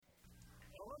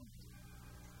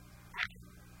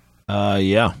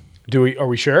Yeah. Are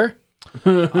we sure?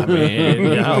 I mean,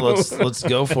 yeah, let's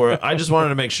go for it. I just wanted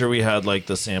to make sure we had like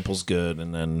the samples good,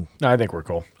 and then No, I think we're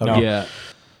cool. No. Yeah.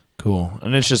 cool.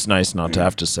 And it's just nice not to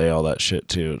have to say all that shit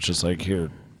too. It's just like, here,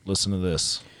 listen to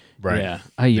this. Right. Yeah.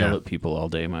 I yell at people all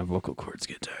day. My vocal cords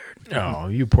get tired. Oh,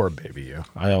 you poor baby, you.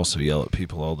 I also yell at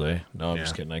people all day. No, I'm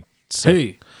just kidding.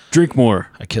 Hey, drink more.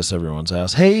 I kiss everyone's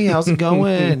ass. Hey, how's it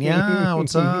going? Yeah,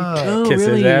 what's up? Oh, Kiss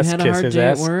really? his ass, You had a kiss hard his day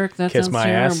ass, at work? That kiss sounds my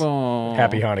ass. terrible.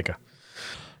 Happy Hanukkah.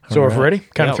 So if we're ready,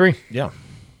 count of three. Yeah.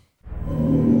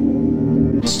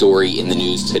 Story in the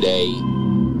news today.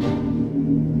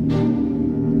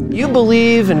 You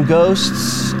believe in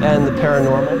ghosts and the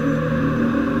paranormal?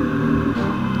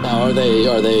 Now, are they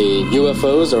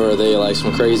UFOs or are they like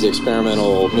some crazy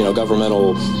experimental,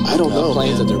 governmental? I don't know,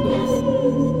 planes that they're building.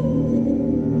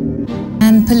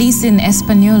 And police in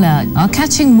Española are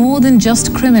catching more than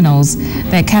just criminals.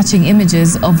 They're catching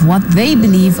images of what they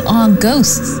believe are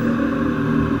ghosts. There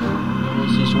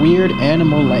was this weird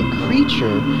animal-like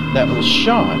creature that was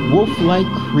shot, wolf-like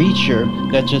creature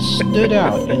that just stood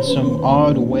out in some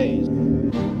odd ways.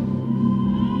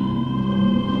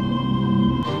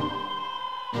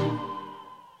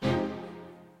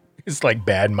 It's like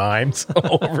bad mimes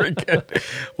all over again.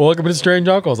 Welcome to Strange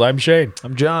Uncles. I'm Shane.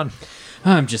 I'm John.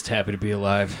 I'm just happy to be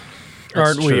alive.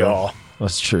 Aren't we true. all?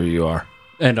 That's true, you are.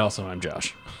 And also, I'm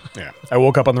Josh. Yeah. I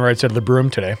woke up on the right side of the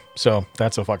broom today, so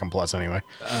that's a fucking plus anyway.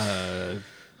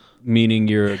 Meaning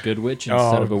you're a good witch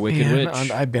instead of a wicked man,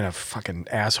 witch. I've been a fucking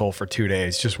asshole for 2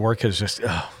 days. Just work has just...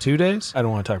 2 days? I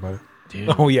don't want to talk about it.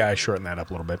 Dude. Oh, yeah, I shortened that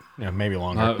up a little bit. Yeah, maybe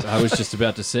longer. I was just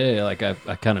about to say, like, I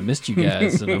kind of missed you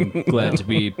guys, and I'm glad to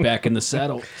be back in the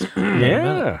saddle.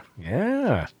 Yeah.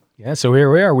 So here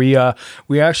we are.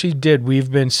 We actually did. We've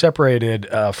been separated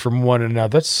from one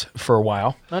another for a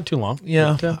while, not too long.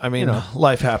 Yeah. But, I mean,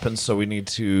 life happens, so we need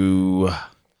to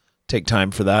take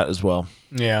time for that as well.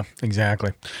 Yeah,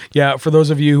 exactly. Yeah, for those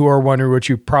of you who are wondering, which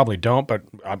you probably don't, but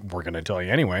we're going to tell you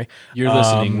anyway. You're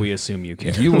listening. We assume you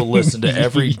care. You will listen to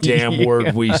every damn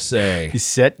word we say. You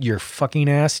set your fucking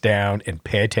ass down and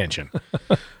pay attention.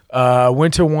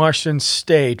 Went to Washington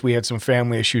State. We had some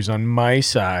family issues on my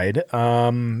side.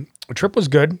 The trip was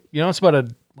good. It's about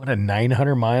a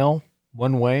 900 mile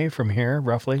one way from here,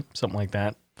 roughly, something like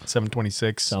that.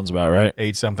 726. Sounds about right.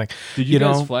 8 something. Did you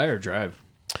guys fly or drive?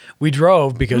 We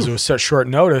drove because it was such short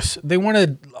notice. They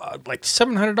wanted like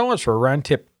 $700 for a round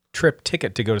trip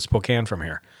ticket to go to Spokane from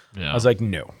here. Yeah. I was like,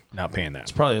 no, not paying that.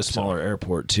 It's probably a smaller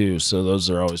airport too, so those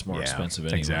are always more expensive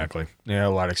anyway. Exactly. Yeah, a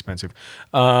lot expensive.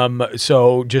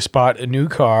 So just bought a new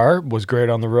car, was great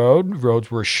on the road. Roads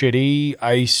were shitty,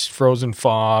 ice, frozen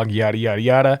fog, yada, yada,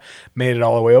 yada. Made it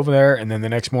all the way over there. And then the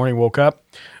next morning woke up.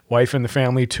 Wife and the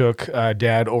family took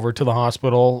Dad over to the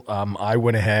hospital. I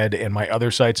went ahead, and my other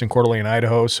site's in Coeur d'Alene,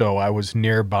 Idaho, so I was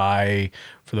nearby,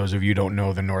 for those of you who don't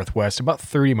know the Northwest, about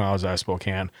 30 miles out of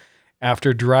Spokane.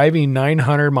 After driving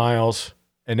 900 miles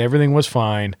and everything was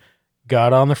fine,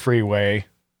 got on the freeway,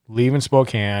 leaving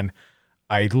Spokane,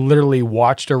 I literally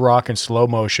watched a rock in slow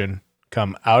motion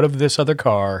come out of this other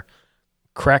car,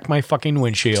 crack my fucking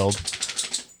windshield,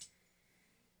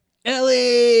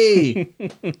 Ellie!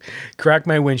 cracked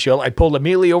my windshield. I pulled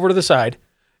immediately over to the side,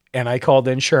 and I called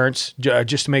the insurance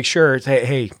just to make sure.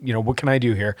 Hey, what can I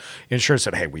do here? Insurance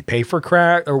said, hey, we pay for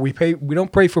we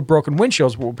don't pay for broken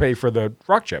windshields, but we'll pay for the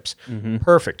rock chips. Mm-hmm.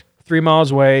 Perfect. 3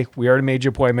 miles away. We already made your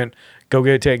appointment. Go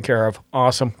get it taken care of.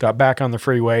 Awesome. Got back on the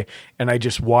freeway, and I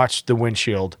just watched the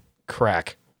windshield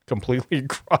crack completely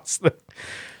across the...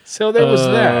 So there was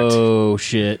that. Oh,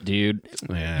 shit, dude.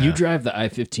 Yeah. You drive the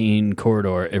I-15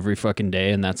 corridor every fucking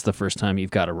day, and that's the first time you've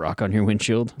got a rock on your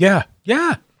windshield? Yeah.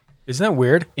 Isn't that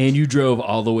weird? And you drove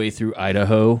all the way through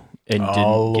Idaho and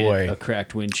All didn't the get way. a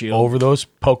cracked windshield? Over those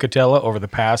Pocatello, over the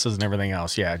passes and everything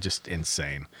else. Yeah, just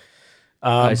insane.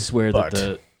 I swear but- that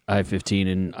the I-15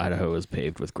 in Idaho is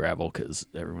paved with gravel because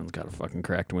everyone's got a fucking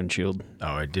cracked windshield.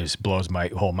 Oh, it just blows my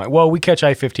whole mind. Well, we catch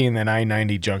I-15 and then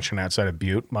I-90 junction outside of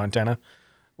Butte, Montana.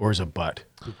 Or is it Butt?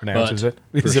 Who pronounces Butt,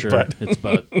 it? for Is it sure. Butt? It's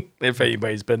Butt. If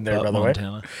anybody's been there, by the way.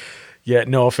 Montana. Yeah,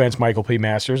 no offense, Michael P.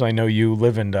 Masters. I know you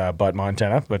live in Butt,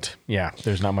 Montana, but yeah,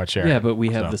 there's not much there. Yeah, but we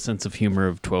have the sense of humor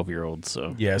of 12-year-olds,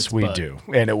 so Yes, it's we Butt. do.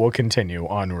 And it will continue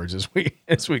onwards as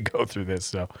we go through this.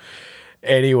 So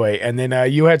anyway, and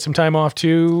then you had some time off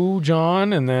too,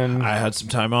 John, and then I had some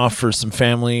time off for some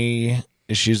family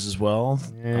issues as well.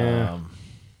 Yeah.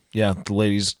 The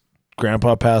lady's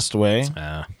grandpa passed away,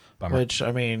 bummer. which,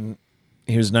 I mean,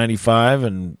 he was 95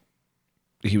 and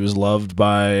he was loved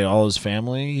by all his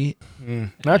family.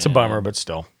 That's a bummer, but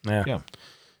still. Yeah.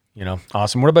 Yeah.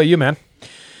 Awesome. What about you, man?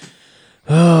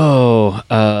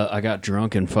 I I got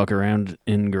drunk and fuck around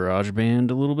in GarageBand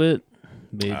a little bit.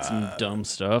 Made some dumb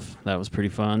stuff. That was pretty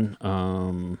fun.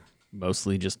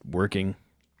 Mostly just working.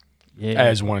 Yeah.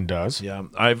 As one does. Yeah,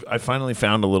 I finally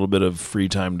found a little bit of free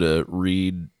time to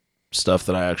read stuff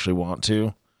that I actually want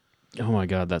to. Oh my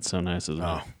God, that's so nice of them.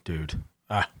 Oh, dude.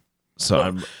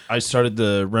 So I started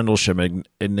the Rendlesham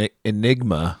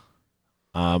Enigma,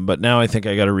 but now I think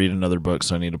I got to read another book,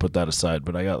 so I need to put that aside.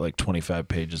 But I got like 25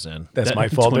 pages in. That's my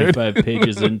fault, dude. 25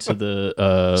 pages into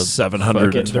the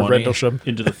 720. The Rendlesham.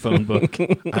 into the phone book.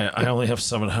 I only have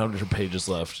 700 pages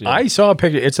left. Yeah. I saw a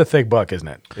picture. It's a thick book, isn't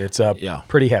it? It's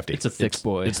pretty hefty. It's a thick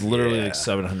boy. It's literally like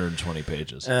 720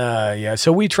 pages. Yeah.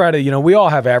 So we try to, we all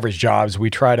have average jobs. We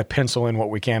try to pencil in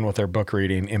what we can with our book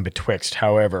reading in betwixt.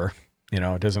 However,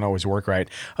 it doesn't always work right.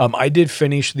 I did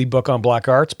finish the book on black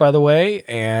arts, by the way,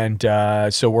 and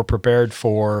so we're prepared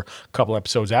for a couple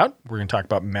episodes out. We're going to talk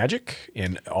about magic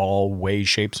in all ways,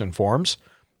 shapes, and forms.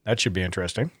 That should be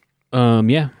interesting.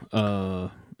 Yeah.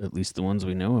 At least the ones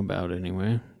we know about,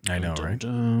 anyway. I know, right?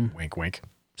 Dum. Wink, wink.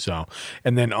 So,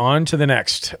 and then on to the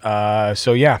next.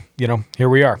 So yeah, here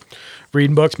we are,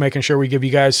 reading books, making sure we give you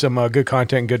guys some good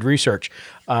content and good research.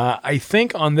 I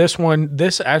think on this one,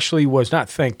 this actually was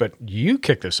not but you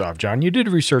kicked this off, John. You did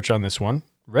research on this one,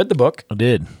 read the book. I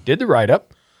did the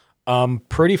write-up.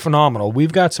 Pretty phenomenal.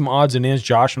 We've got some odds and ends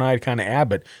Josh and I kind of add,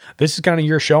 but this is kind of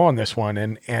your show on this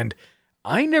one. And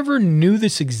I never knew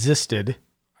this existed.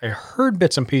 I heard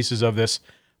bits and pieces of this,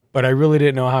 but I really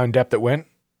didn't know how in depth it went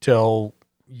till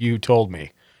you told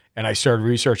me. And I started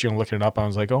researching and looking it up. I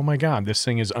was like, oh my God, this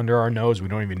thing is under our nose. We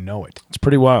don't even know it. It's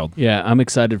pretty wild. Yeah, I'm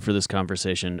excited for this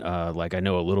conversation. I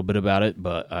know a little bit about it,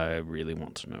 but I really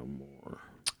want to know more.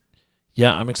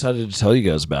 Yeah, I'm excited to tell you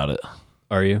guys about it.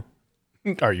 Are you?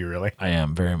 Are you really? I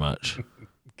am, very much.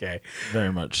 Okay.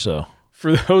 Very much so.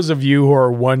 For those of you who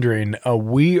are wondering,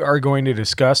 we are going to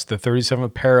discuss the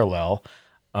 37th parallel.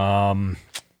 Open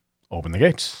the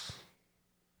gates.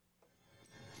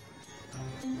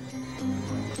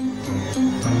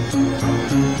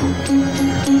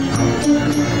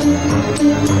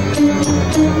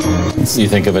 You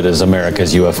think of it as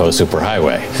America's UFO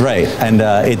superhighway. Right, and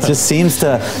it just seems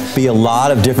to be a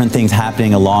lot of different things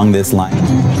happening along this line.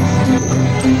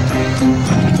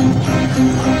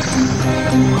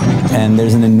 And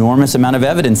there's an enormous amount of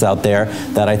evidence out there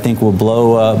that I think will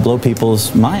blow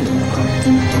people's mind.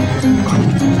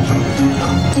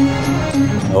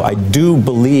 I do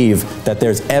believe that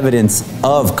there's evidence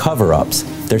of cover-ups.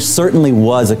 There certainly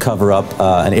was a cover-up,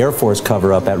 an Air Force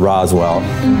cover-up at Roswell.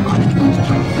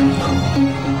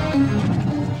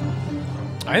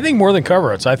 I think more than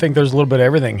cover-ups. I think there's a little bit of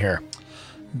everything here.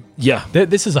 Yeah.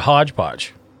 This is a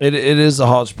hodgepodge. It is a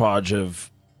hodgepodge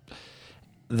of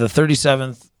the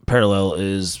 37th parallel.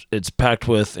 It's packed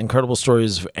with incredible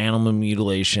stories of animal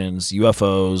mutilations,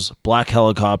 UFOs, black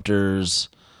helicopters,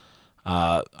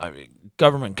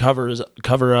 government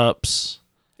cover-ups.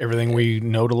 Everything we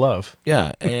know to love.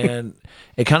 Yeah, and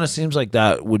it kind of seems like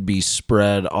that would be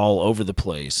spread all over the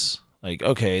place. Like,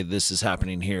 okay, this is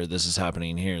happening here, this is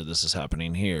happening here, this is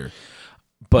happening here.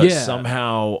 But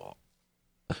somehow,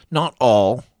 not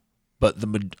all, but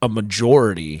a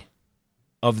majority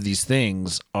of these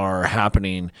things are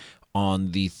happening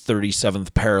on the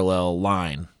 37th parallel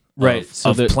line. Right.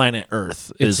 Of planet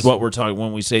Earth is what we're talking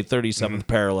when we say 37th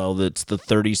parallel. That's the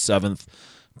 37th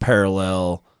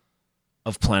parallel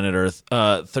of planet Earth.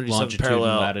 37th longitude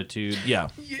parallel, and latitude. Yeah.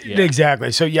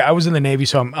 Exactly. So I was in the Navy,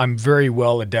 so I'm very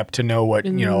well adept to know what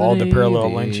all the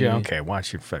parallel lengths. Yeah, okay,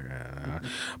 watch your.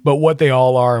 But what they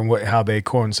all are and how they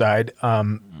coincide.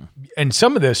 And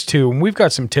some of this too. And we've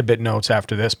got some tidbit notes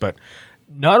after this, but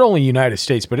not only United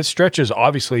States, but it stretches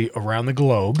obviously around the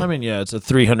globe. I mean, yeah, it's a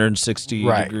 360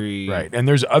 degree. Right. And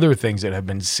there's other things that have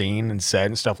been seen and said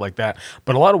and stuff like that.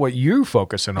 But a lot of what you're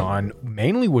focusing on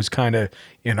mainly was kind of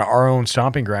in our own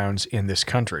stomping grounds in this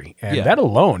country. And that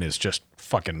alone is just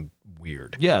fucking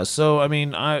weird. Yeah. So, I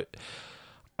mean,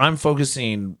 I'm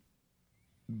focusing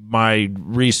my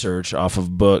research off of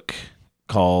a book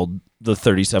called The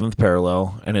 37th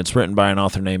Parallel, and it's written by an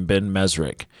author named Ben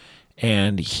Mesrick.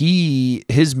 And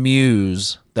his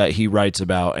muse that he writes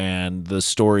about and the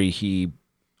story he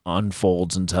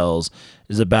unfolds and tells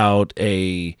is about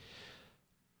a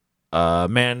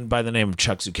man by the name of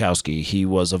Chuck Zukowski. He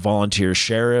was a volunteer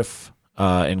sheriff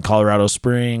in Colorado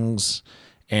Springs,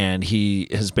 and he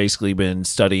has basically been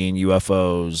studying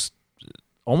UFOs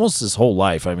almost his whole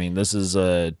life. I mean, this is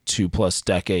a 2+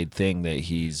 decade thing that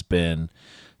he's been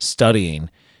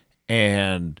studying.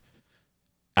 And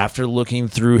after looking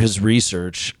through his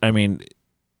research, I mean,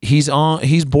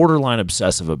 he's borderline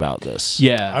obsessive about this.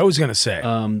 Yeah. I was gonna say.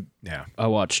 Yeah. I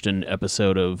watched an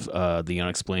episode of The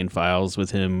Unexplained Files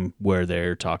with him where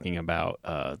they're talking about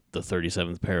the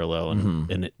 37th parallel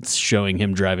and it's showing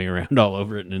him driving around all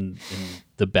over it, and in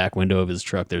the back window of his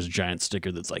truck there's a giant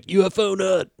sticker that's like UFO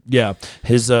nut. Yeah.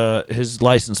 His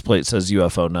license plate says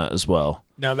UFO nut as well.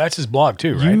 Now that's his blog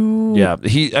too, right? Yeah.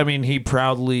 He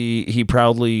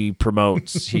proudly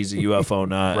promotes he's a UFO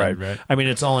nut. Right. I mean,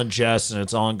 it's all in jest and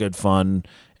it's all in good fun.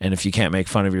 And if you can't make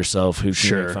fun of yourself, who can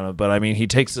you make fun of? But I mean, he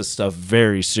takes this stuff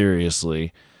very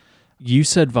seriously. You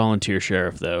said volunteer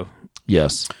sheriff, though.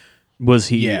 Yes. Was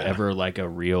he ever like a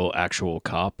real actual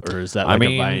cop, or is that like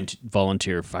a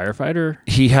volunteer firefighter?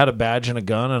 He had a badge and a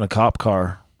gun and a cop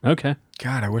car. Okay.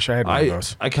 God, I wish I had one of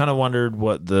those. I kind of wondered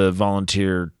what the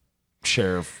volunteer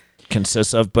sheriff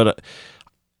consists of, but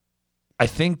I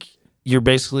think you're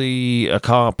basically a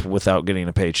cop without getting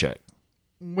a paycheck.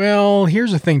 Well,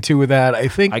 here's the thing too with that. I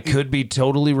think I could be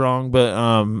totally wrong, but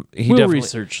we'll definitely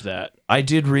research that. I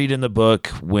did read in the book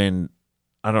when,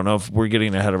 I don't know if we're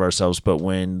getting ahead of ourselves, but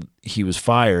when he was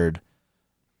fired,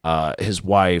 his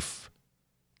wife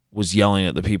was yelling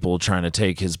at the people trying to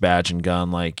take his badge and gun,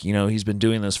 like, he's been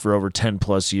doing this for over 10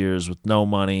 plus years with no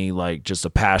money, like just a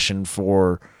passion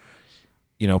for,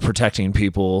 protecting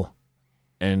people,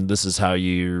 and this is how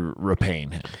you're repaying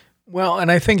him. Well,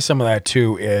 and I think some of that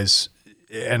too is,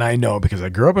 and I know because I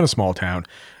grew up in a small town,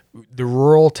 the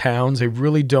rural towns, they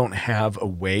really don't have a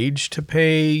wage to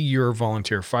pay your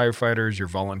volunteer firefighters, your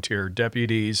volunteer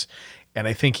deputies. And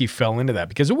I think he fell into that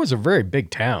because it was a very big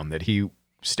town that he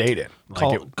stayed in.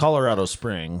 Colorado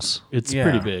Springs. It's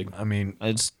pretty big. I mean,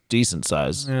 it's decent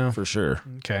size for sure.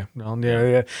 Okay. Well,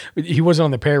 yeah. He wasn't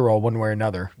on the payroll one way or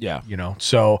another. Yeah.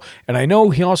 So, and I know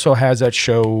he also has that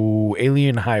show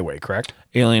Alien Highway, correct?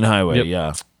 Alien Highway.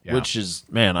 Yep. Yeah. Which is,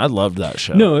 man, I loved that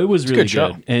show. No, it was really good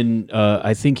show. And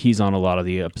I think he's on a lot of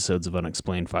the episodes of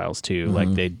Unexplained Files too.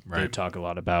 Like they talk a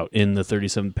lot about, in the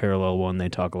 37th parallel one, they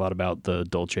talk a lot about the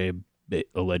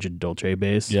alleged Dulce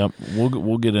base. Yep.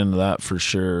 We'll get into that for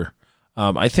sure.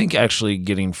 I think actually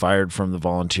getting fired from the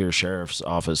volunteer sheriff's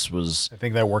office was, I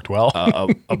think that worked well.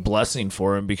 a blessing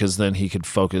for him, because then he could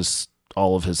focus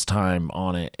all of his time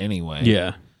on it anyway.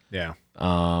 Yeah. Yeah.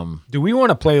 Do we want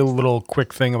to play a little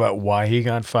quick thing about why he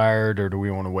got fired, or do we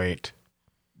want to wait?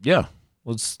 Yeah.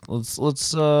 Let's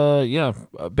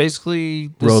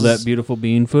basically roll that beautiful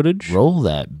bean footage. Roll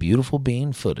that beautiful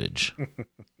bean footage.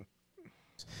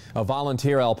 A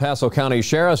volunteer El Paso County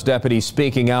Sheriff's deputy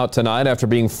speaking out tonight after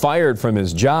being fired from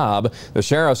his job. The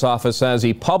sheriff's office says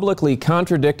he publicly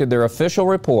contradicted their official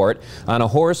report on a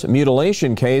horse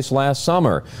mutilation case last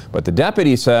summer. But the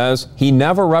deputy says he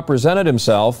never represented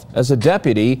himself as a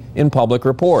deputy in public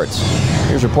reports.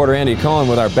 Here's reporter Andy Cohen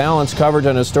with our balanced coverage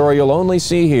on a story you'll only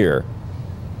see here.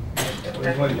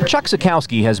 Chuck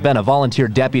Sikowski has been a volunteer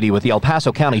deputy with the El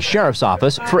Paso County Sheriff's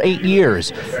Office for 8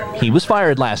 years. He was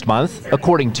fired last month,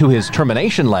 according to his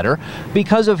termination letter,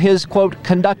 because of his, quote,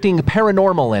 conducting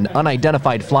paranormal and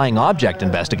unidentified flying object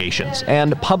investigations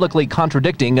and publicly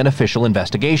contradicting an official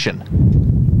investigation.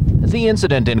 The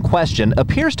incident in question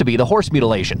appears to be the horse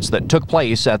mutilations that took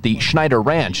place at the Schneider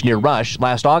Ranch near Rush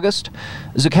last August.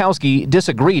 Sikowski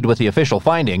disagreed with the official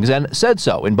findings and said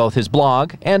so in both his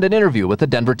blog and an interview with the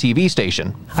Denver TV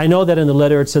station. I know that in the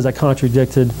letter it says I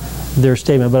contradicted their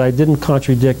statement, but I didn't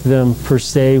contradict them per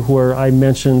se, where I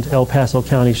mentioned El Paso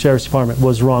County Sheriff's Department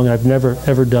was wrong. I've never,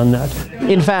 ever done that.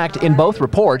 In fact, in both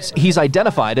reports, he's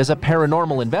identified as a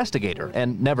paranormal investigator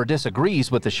and never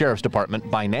disagrees with the Sheriff's Department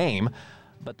by name.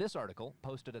 But this article,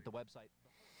 posted at the website.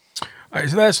 All right,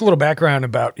 so that's a little background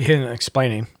about him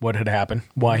explaining what had happened,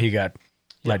 why he got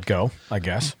let go, I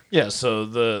guess. Yeah, so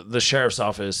the sheriff's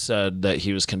office said that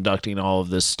he was conducting all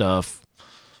of this stuff,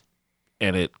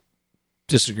 and it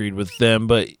disagreed with them,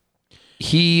 but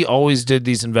he always did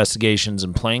these investigations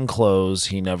in plain clothes.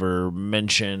 He never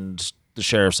mentioned the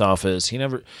sheriff's office.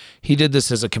 He did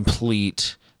this as a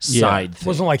complete side thing. It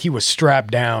wasn't like he was strapped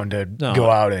down to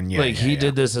go out and he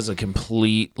did this as a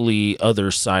completely other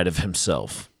side of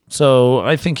himself. So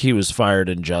I think he was fired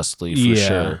unjustly for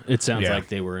sure. It sounds like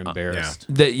they were embarrassed.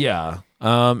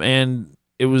 And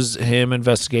it was him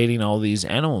investigating all these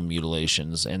animal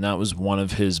mutilations, and that was one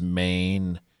of his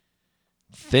main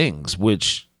things,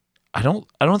 which I don't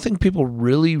think people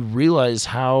really realize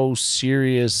how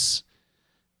serious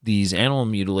these animal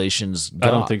mutilations got.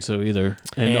 I don't think so either.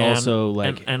 And also,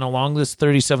 and along this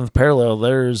 37th parallel,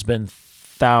 there's been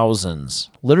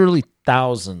literally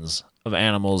thousands of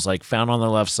animals like found on the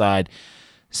left side,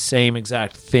 same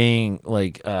exact thing.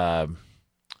 Like,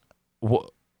 we'll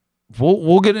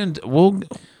get into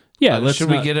Yeah, should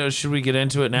we get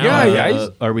into it now? Yeah,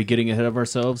 are we getting ahead of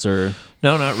ourselves or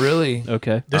no? Not really.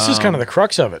 Okay, this is kind of the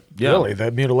crux of it. Yeah. Really,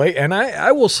 the mutilate. And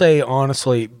I will say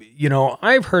honestly,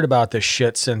 I've heard about this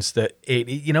shit since the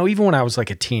 80s. Even when I was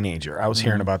like a teenager, I was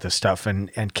hearing about this stuff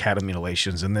and cattle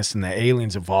mutilations and this and the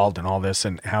aliens evolved and all this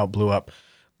and how it blew up.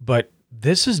 But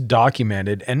this is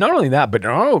documented, and not only that, but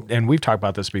and we've talked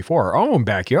about this before. Our own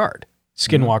backyard.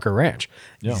 Skinwalker Ranch.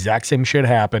 Yeah. Exact same shit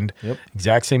happened. Yep.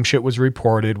 Exact same shit was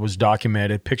reported, was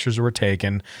documented, pictures were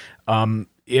taken.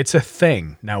 It's a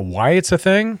thing. Now, why it's a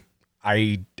thing,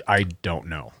 I don't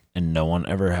know. And no one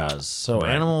ever has. So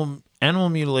animal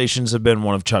mutilations have been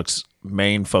one of Chuck's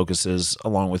main focuses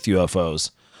along with UFOs.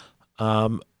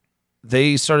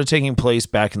 They started taking place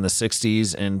back in the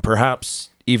 60s and perhaps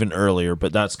even earlier,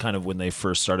 but that's kind of when they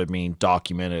first started being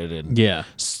documented, and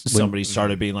somebody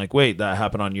started being like, wait, that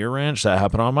happened on your ranch, that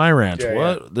happened on my ranch.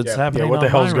 What? That's happening what the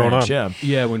on hell's my going ranch? on?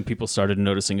 Yeah, when people started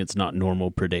noticing it's not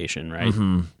normal predation, right?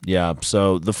 Mm-hmm. Yeah,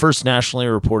 so the first nationally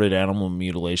reported animal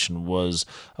mutilation was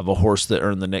of a horse that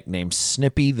earned the nickname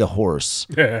Snippy the Horse.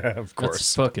 Yeah, of course.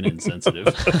 That's fucking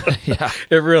insensitive. Yeah,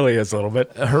 it really is a little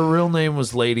bit. Her real name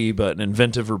was Lady, but an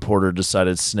inventive reporter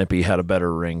decided Snippy had a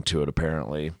better ring to it,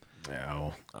 apparently.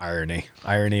 Oh, irony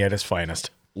at its finest.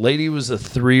 Lady was a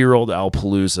 3-year-old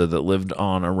Alpalooza that lived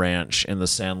on a ranch in the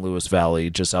San Luis Valley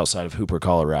just outside of Hooper,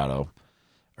 Colorado.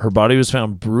 Her body was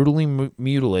found brutally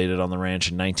mutilated on the ranch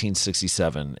in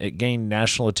 1967. It gained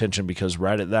national attention because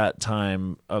right at that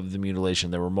time of the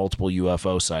mutilation, there were multiple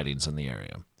UFO sightings in the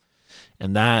area.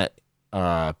 And that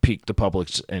piqued the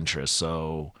public's interest.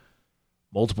 So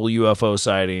multiple UFO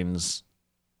sightings,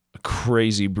 a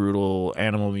crazy, brutal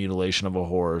animal mutilation of a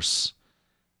horse.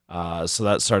 So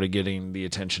that started getting the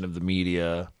attention of the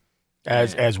media,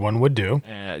 as one would do.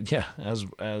 As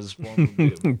one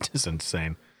would do. Just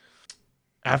insane.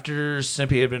 After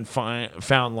Snippy had been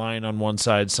found lying on one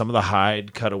side, some of the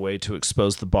hide cut away to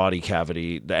expose the body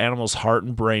cavity. The animal's heart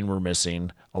and brain were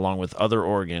missing, along with other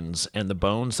organs, and the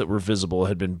bones that were visible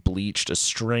had been bleached a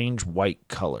strange white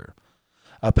color.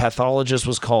 A pathologist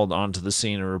was called onto the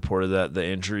scene and reported that the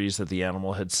injuries that the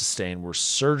animal had sustained were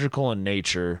surgical in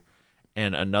nature.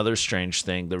 And another strange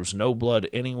thing, there was no blood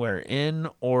anywhere in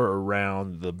or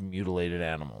around the mutilated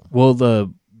animal. Well, the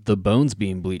bones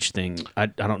being bleached thing, I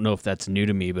don't know if that's new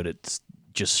to me, but it's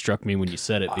just struck me when you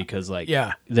said it because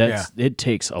it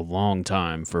takes a long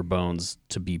time for bones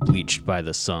to be bleached by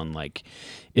the sun. Like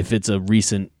if it's a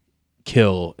recent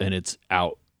kill and it's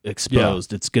out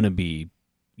exposed, it's going to be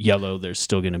yellow. There's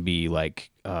still going to be like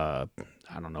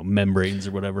I don't know, membranes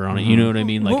or whatever on it. You know what I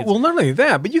mean? Like, well, not only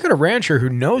that, but you got a rancher who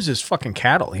knows his fucking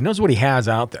cattle. He knows what he has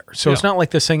out there. So it's not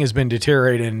like this thing has been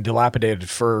deteriorated and dilapidated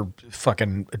for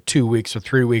fucking 2 weeks or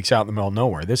 3 weeks out in the middle of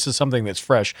nowhere. This is something that's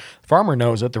fresh. The farmer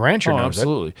knows it. The rancher knows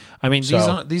absolutely. it. I mean,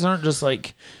 these aren't just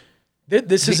like...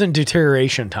 This isn't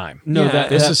deterioration time. No,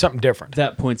 this is something different.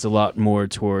 That points a lot more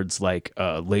towards like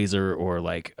laser or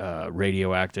like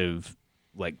radioactive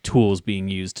like tools being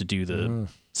used to do the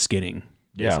skinning,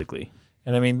 basically. Yeah.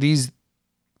 And I mean, these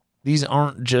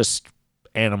aren't just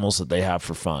animals that they have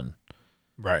for fun.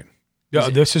 Right. Yeah,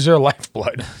 this is their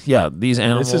lifeblood. Yeah, these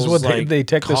animals. This is what they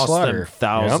take to slaughter. Them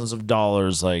thousands of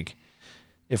dollars. Like,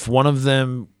 if one of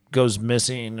them goes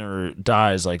missing or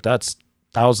dies, like that's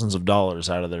thousands of dollars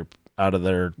out of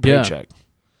their paycheck.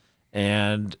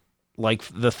 And like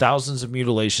the thousands of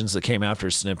mutilations that came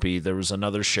after Snippy, there was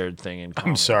another shared thing in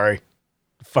common. I'm sorry.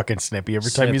 Fucking Snippy. Every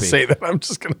time you say that, I'm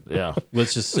just going to... Yeah.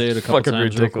 Let's just say it a couple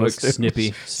times real quick.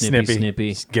 Snippy.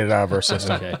 Get it out of our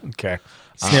system. Okay.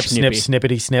 Snip,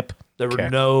 snippity, snip. There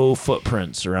were no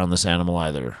footprints around this animal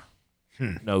either.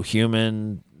 No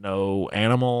human, no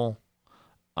animal.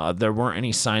 There weren't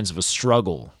any signs of a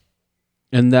struggle.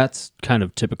 And that's kind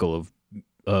of typical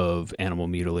of animal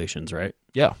mutilations, right?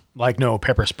 Yeah. Like no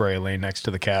pepper spray laying next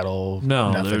to the cattle.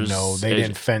 No. Nothing. No, they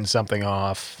didn't fend something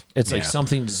off. It's like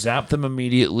something zapped them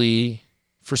immediately.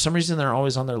 For some reason, they're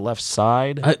always on their left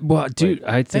side. I think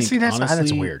honestly,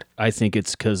 that's weird. I think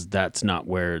it's because that's not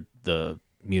where the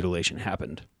mutilation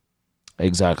happened.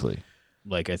 Exactly.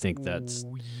 Like, I think that's...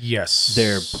 Yes.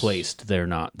 They're placed. They're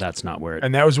not... That's not where...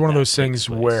 And that was one of those things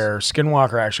where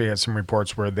Skinwalker actually had some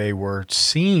reports where they were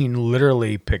seen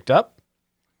literally picked up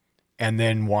and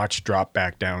then watched drop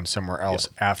back down somewhere else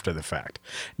after the fact.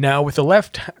 Now, with the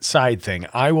left side thing,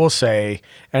 I will say,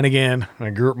 and again, I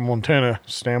grew up in Montana.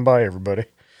 Stand by, everybody.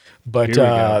 But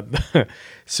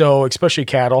so, especially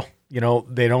cattle,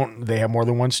 they have more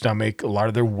than one stomach. A lot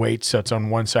of their weight sits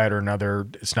on one side or another.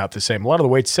 It's not the same. A lot of the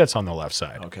weight sits on the left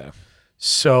side. Okay.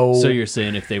 So you're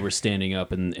saying if they were standing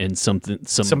up and something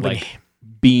like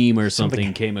beam or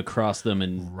something came across them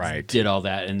and did all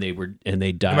that, and they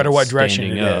died. No matter what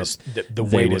direction it up, is, the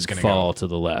weight is going to fall to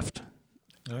the left.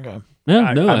 Okay. Yeah,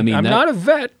 I'm not a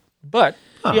vet, but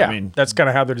yeah, I mean, that's kind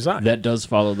of how they're designed. That does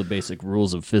follow the basic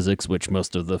rules of physics, which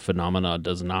most of the phenomena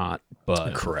does not.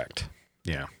 But correct.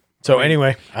 Yeah. So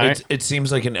anyway, it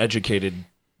seems like an educated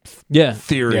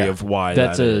theory Yeah. of why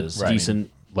that's that a is.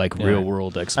 decent real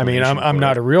world I explanation. mean, I'm for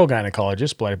not it. a real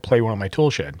gynecologist, but I play one on my tool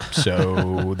shed,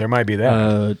 so there might be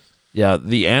that. Yeah,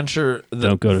 the answer.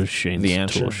 Don't go to Shane's the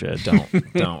answer. tool shed.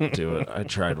 Don't do it. I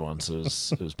tried once.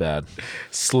 It was bad.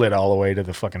 Slid all the way to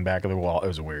the fucking back of the wall. It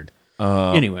was weird.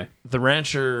 Anyway, the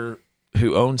rancher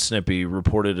who owned Snippy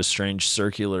reported a strange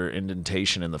circular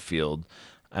indentation in the field,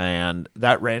 and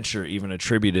that rancher even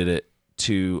attributed it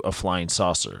to a flying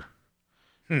saucer.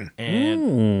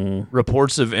 And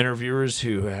reports of interviewers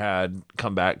who had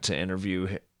come back to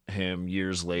interview him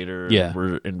years later and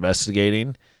were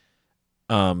investigating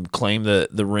claim that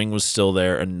the ring was still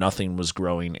there and nothing was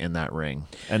growing in that ring.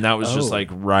 And that was just like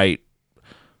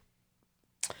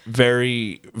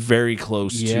very, very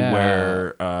close to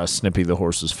where Snippy the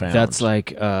horse was found. that's like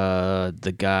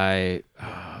the guy.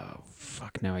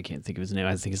 Fuck, now I can't think of his name.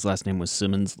 I think his last name was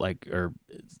Simmons, like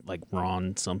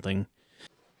Ron something,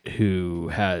 who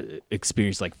had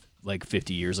experienced like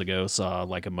 50 years ago, saw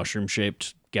like a mushroom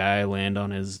shaped guy land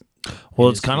on his. Well,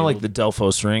 it's kind of like the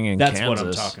Delphos ring in That's Kansas. what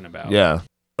I'm talking about. Yeah.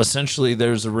 Essentially,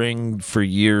 there's a ring for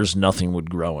years, nothing would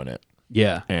grow in it.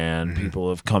 Yeah. And people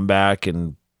have come back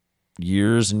and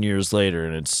years later,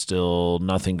 and it's still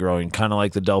nothing growing. Kind of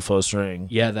like the Delphos ring.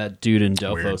 Yeah, that dude in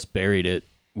Delphos buried it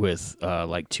with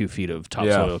like 2 feet of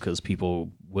topsoil because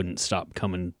people wouldn't stop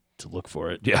coming to look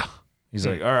for it. Yeah. He's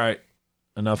like, all right,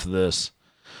 enough of this.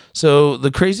 So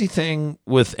the crazy thing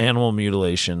with animal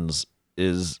mutilations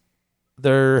is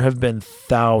there have been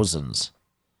thousands.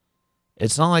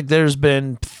 It's not like there's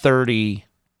been 30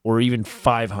 or even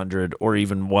 500 or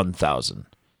even 1,000.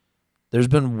 There's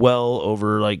been well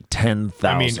over like 10,000.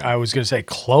 I mean, I was going to say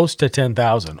close to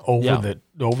 10,000 over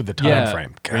the time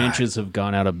frame. God. Ranches have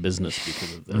gone out of business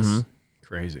because of this.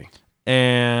 Crazy.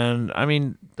 And I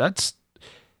mean, out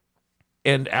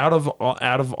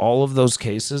of all of those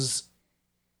cases,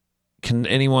 can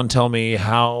anyone tell me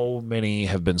how many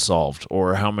have been solved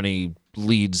or how many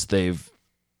leads they've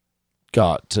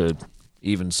got to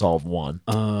even solve one?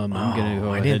 I'm gonna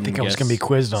go. I didn't think I was going to be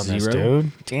quizzed on this,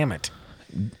 dude. Damn it.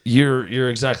 You're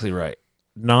exactly right.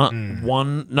 Not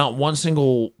one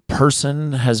single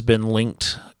person has been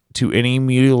linked to any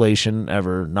mutilation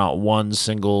ever. Not one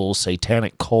single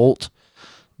satanic cult.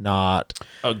 Not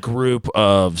a group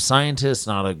of scientists.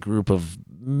 Not a group of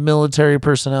military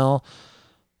personnel.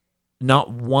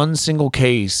 Not one single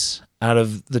case out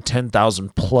of the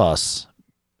 10,000 plus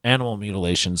animal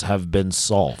mutilations have been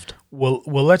solved. Well,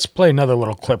 let's play another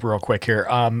little clip real quick here.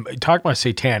 Talk about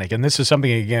satanic, and this is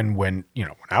something again when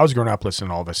I was growing up listening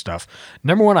to all this stuff.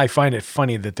 Number one, I find it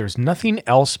funny that there's nothing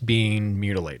else being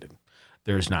mutilated.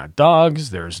 There's not dogs.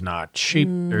 There's not sheep.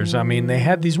 They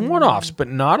had these one-offs, but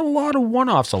not a lot of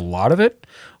one-offs. A lot of it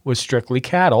was strictly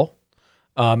cattle.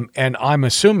 And I'm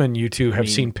assuming you two have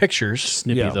seen pictures.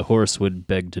 Snippy the horse would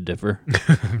beg to differ.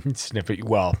 Snippy,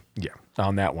 well, yeah,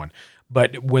 on that one.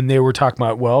 But when they were talking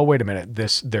about, well, wait a minute,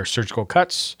 they're surgical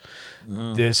cuts.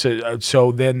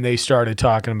 So then they started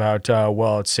talking about,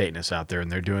 it's Satanists out there, and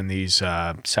they're doing these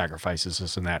sacrifices,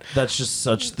 this and that. That's just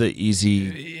such the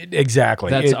easy. Exactly.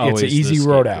 That's it's an easy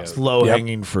road out. Low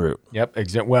hanging fruit. Yep.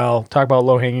 Well, talk about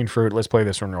low hanging fruit. Let's play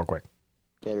this one real quick.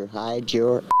 Better hide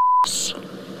your ass.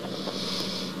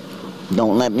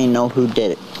 Don't let me know who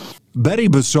did it. Betty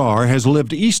Bassar has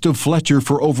lived east of Fletcher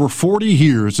for over 40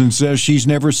 years and says she's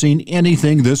never seen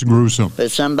anything this gruesome.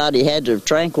 But somebody had to have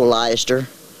tranquilized her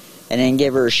and then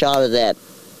give her a shot of that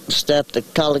stuff that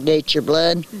colligates your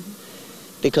blood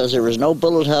because there was no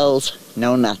bullet holes,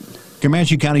 no nothing.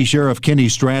 Comanche County Sheriff Kenny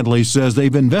Stradley says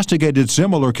they've investigated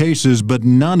similar cases, but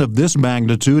none of this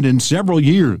magnitude in several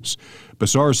years.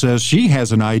 Bassar says she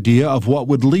has an idea of what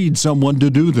would lead someone to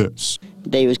do this.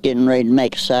 They was getting ready to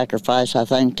make a sacrifice, I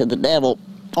think, to the devil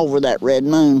over that red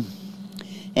moon.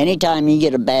 Anytime you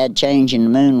get a bad change in the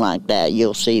moon like that,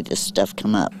 you'll see this stuff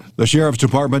come up. The Sheriff's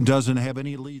Department doesn't have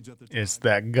any leads at the time. It's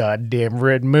that goddamn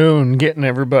red moon getting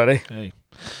everybody. Hey,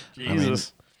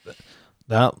 Jesus. I mean,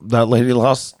 that lady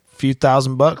lost a few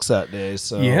 $1,000 that day.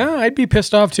 So yeah, I'd be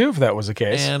pissed off too if that was the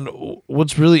case. And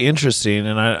what's really interesting,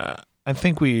 and I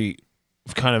think we've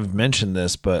kind of mentioned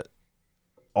this, but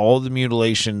all the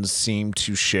mutilations seem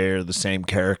to share the same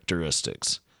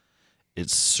characteristics.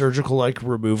 It's surgical-like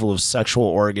removal of sexual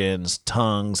organs,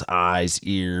 tongues, eyes,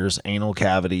 ears, anal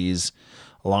cavities,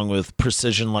 along with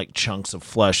precision-like chunks of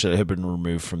flesh that had been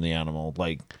removed from the animal.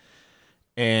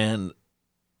 And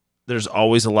there's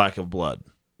always a lack of blood.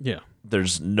 Yeah.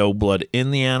 There's no blood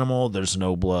in the animal. There's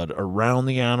no blood around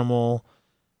the animal.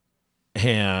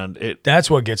 And that's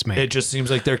what gets me. It just seems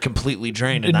like they're completely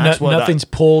drained. And that's nothing's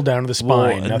pulled down to the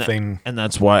spine. Nothing. And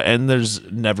that's why. And there's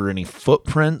never any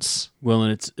footprints. Well,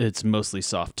 and it's mostly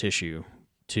soft tissue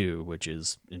too, which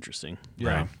is interesting.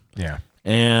 Right. Yeah.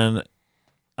 And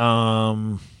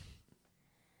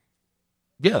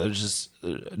there's just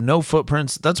no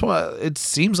footprints. That's why it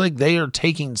seems like they are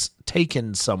taken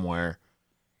somewhere.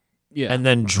 Yeah. And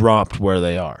then dropped where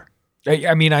they are.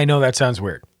 I mean, I know that sounds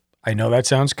weird. I know that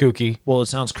sounds kooky. Well, it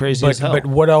sounds crazy as hell. But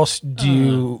what else do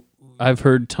you... I've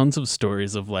heard tons of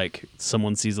stories of like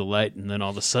someone sees a light and then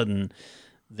all of a sudden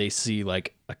they see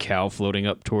like a cow floating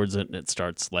up towards it and it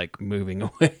starts like moving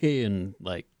away and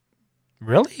like...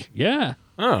 Really? Yeah.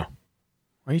 Oh.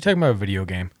 Are you talking about a video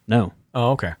game? No.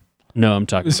 Oh, okay. No, I'm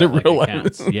talking Is about it real like, life?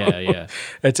 accounts. Yeah.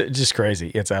 It's just crazy.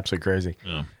 It's absolutely crazy.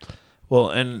 Yeah. Well,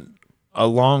 and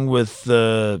along with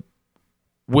a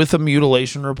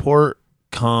mutilation report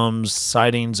comes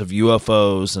sightings of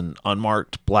UFOs and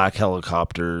unmarked black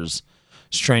helicopters,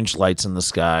 strange lights in the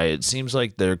sky. It seems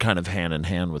like they're kind of hand in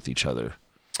hand with each other.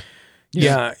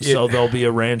 Yeah. So there'll be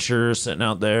a rancher sitting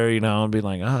out there, and be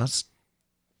like,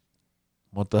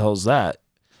 what the hell's that?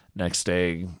 Next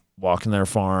day, walking their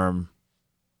farm,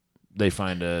 they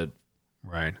find a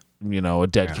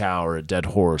dead cow or a dead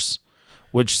horse,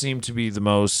 which seemed to be the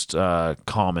most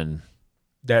common.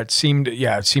 It seemed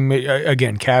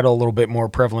again, cattle a little bit more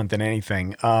prevalent than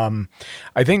anything. I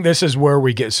think this is where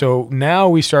we get, so now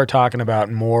we start talking about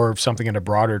more of something in a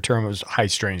broader term of high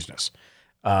strangeness.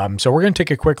 So we're going to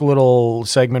take a quick little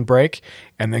segment break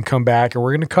and then come back and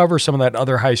we're going to cover some of that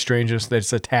other high strangeness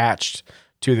that's attached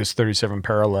to this 37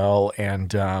 parallel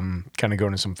and kind of go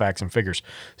into some facts and figures.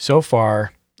 So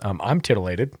far, I'm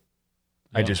titillated.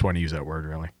 Yeah. I just want to use that word,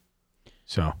 really.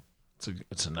 So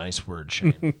it's a nice word,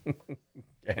 Shane.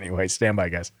 Anyway, stand by,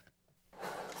 guys.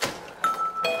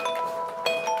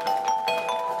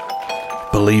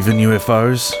 Believe in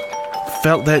UFOs?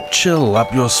 Felt that chill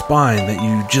up your spine that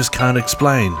you just can't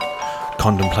explain?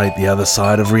 Contemplate the other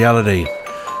side of reality?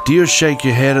 Do you shake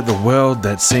your head at the world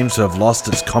that seems to have lost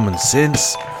its common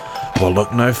sense? Well,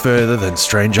 look no further than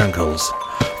Strange Uncles.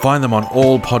 Find them on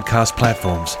all podcast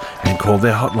platforms and call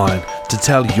their hotline to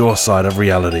tell your side of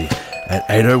reality at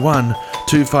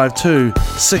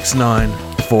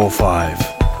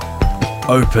 801-252-6945.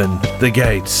 Open the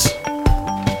gates.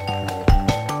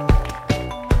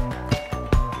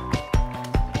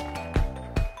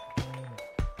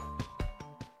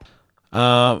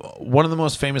 One of the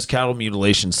most famous cattle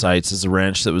mutilation sites is a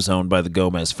ranch that was owned by the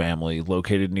Gomez family,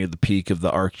 located near the peak of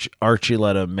the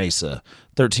Archuleta Mesa,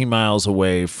 13 miles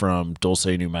away from Dulce,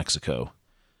 New Mexico.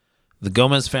 The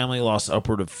Gomez family lost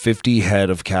upward of 50 head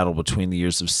of cattle between the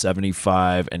years of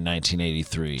 75 and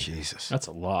 1983. Jesus. That's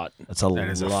a lot. That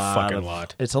is a fucking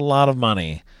lot. It's a lot of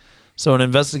money. So an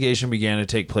investigation began to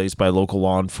take place by local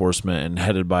law enforcement and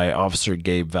headed by Officer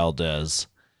Gabe Valdez.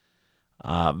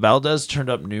 Valdez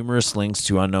turned up numerous links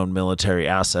to unknown military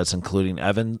assets, including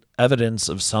evidence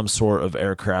of some sort of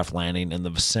aircraft landing in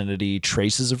the vicinity,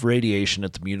 traces of radiation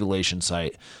at the mutilation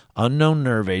site, unknown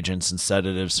nerve agents and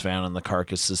sedatives found in the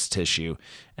carcass's tissue,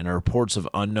 and reports of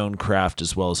unknown craft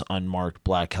as well as unmarked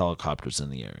black helicopters in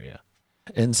the area.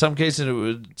 In some cases, it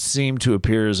would seem to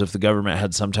appear as if the government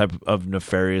had some type of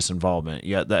nefarious involvement,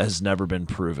 yet that has never been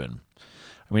proven.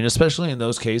 I mean, especially in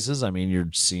those cases, I mean, you're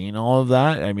seeing all of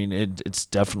that. I mean, it's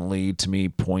definitely, to me,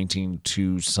 pointing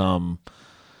to some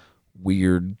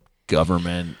weird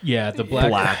government. Yeah, the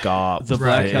black ops, the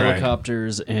black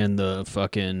helicopters, and the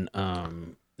fucking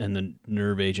and the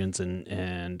nerve agents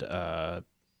and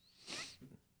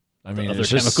I mean, other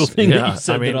chemical thing. Yeah,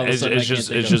 I mean, it's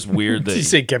just weird that Did you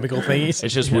say chemical thingies?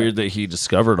 It's just weird that he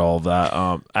discovered all of that.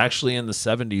 Actually, in the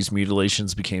 70s,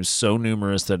 mutilations became so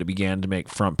numerous that it began to make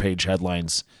front page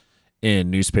headlines in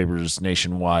newspapers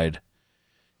nationwide.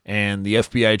 And the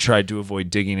FBI tried to avoid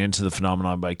digging into the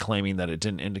phenomenon by claiming that it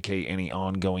didn't indicate any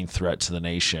ongoing threat to the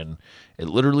nation. It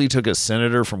literally took a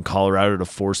senator from Colorado to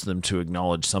force them to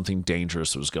acknowledge something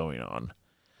dangerous was going on.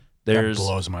 That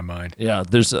blows my mind. Yeah,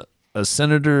 there's a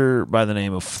senator by the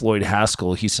name of Floyd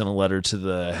Haskell. He sent a letter to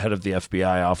the head of the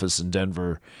FBI office in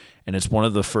Denver, and it's one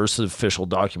of the first official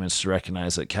documents to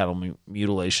recognize that cattle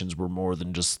mutilations were more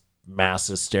than just mass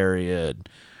hysteria and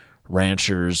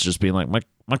ranchers just being like,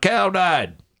 my cow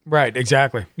died. Right,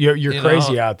 exactly. You're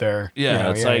crazy out there.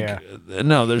 Yeah,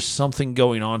 no, there's something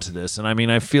going on to this. And I mean,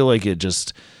 I feel like it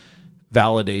just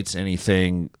validates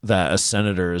anything that a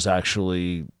senator is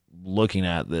actually looking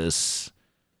at this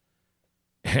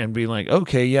and being like,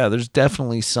 okay, yeah, there's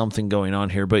definitely something going on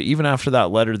here. But even after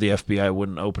that letter, the FBI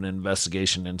wouldn't open an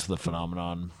investigation into the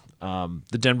phenomenon.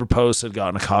 The Denver Post had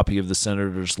gotten a copy of the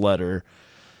senator's letter,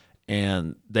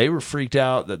 and they were freaked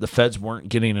out that the feds weren't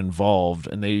getting involved,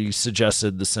 and they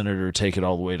suggested the senator take it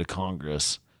all the way to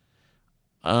Congress.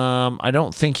 I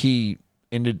don't think he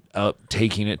ended up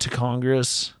taking it to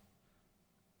Congress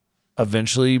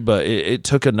eventually, but it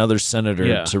took another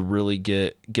senator to really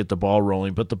get the ball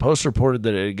rolling. But the Post reported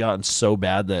that it had gotten so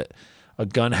bad that a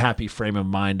gun-happy frame of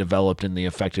mind developed in the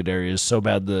affected areas, so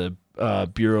bad the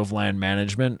Bureau of Land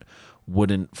Management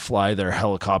wouldn't fly their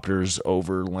helicopters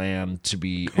over land to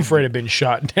be afraid of being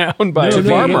shot down by a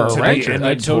farmer or rancher.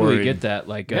 I totally get that.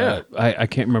 Like, I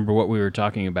can't remember what we were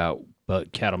talking about,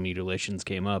 but cattle mutilations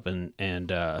came up, and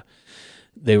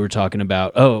they were talking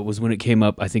about, it was when it came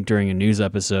up, I think, during a news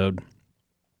episode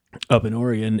up in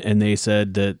Oregon, and they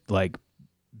said that, like,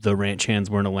 the ranch hands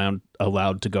weren't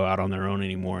allowed to go out on their own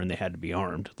anymore, and they had to be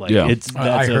armed. Like, that's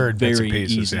a very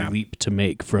easy leap to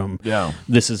make from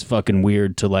this is fucking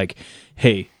weird to, like,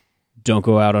 hey, don't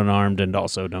go out unarmed, and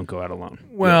also don't go out alone.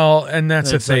 Well, and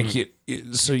that's the thing. Like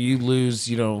so you lose,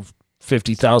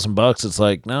 $50,000. It's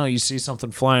like, no, you see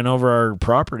something flying over our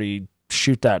property,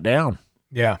 shoot that down.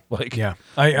 Yeah.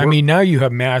 I mean, now you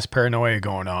have mass paranoia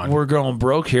going on. We're going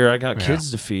broke here. I got kids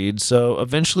to feed. So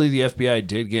eventually the FBI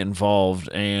did get involved,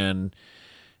 and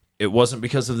it wasn't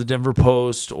because of the Denver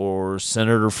Post or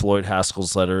Senator Floyd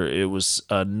Haskell's letter. It was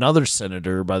another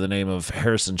senator by the name of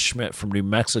Harrison Schmitt from New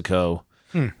Mexico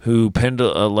who penned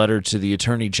a letter to the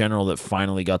Attorney General that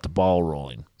finally got the ball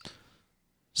rolling.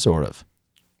 Sort of.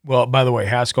 Well, by the way,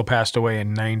 Haskell passed away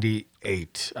in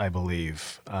 98, I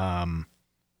believe.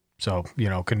 So,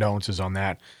 condolences on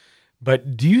that.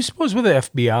 But do you suppose with the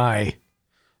FBI,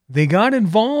 they got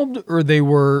involved, or they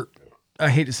were,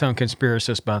 I hate to sound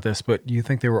conspiracist about this, but do you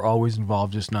think they were always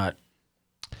involved, just not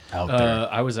out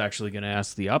there? I was actually going to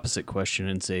ask the opposite question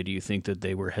and say, do you think that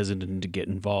they were hesitant to get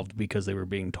involved because they were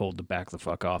being told to back the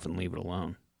fuck off and leave it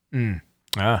alone?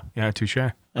 Yeah, touche.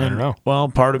 I don't know. Well,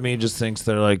 part of me just thinks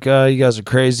they're like, you guys are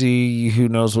crazy. Who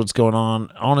knows what's going on?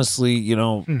 Honestly,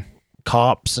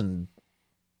 cops and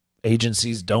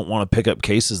agencies don't want to pick up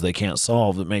cases they can't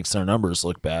solve that makes their numbers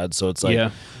look bad. So it's like,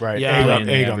 egg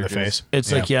on the face.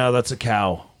 It's like, that's a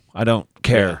cow. I don't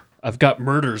care. Yeah. I've got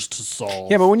murders to solve.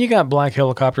 Yeah, but when you got black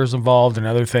helicopters involved and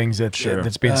other things that's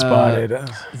being spotted,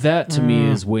 that to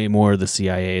me is way more the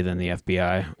CIA than the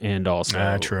FBI, and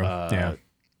also true.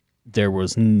 There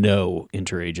was no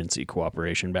interagency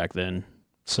cooperation back then.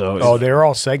 So they were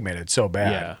all segmented so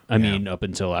bad. Yeah, I mean, up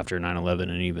until after 9/11,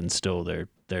 and even still, they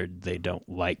don't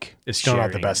like. It's still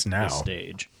not the best now. The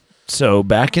stage. So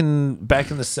back in the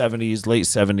 70s, late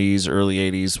 70s, early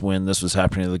 80s, when this was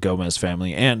happening to the Gomez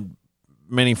family and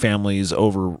many families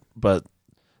over, but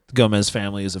the Gomez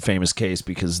family is a famous case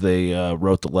because they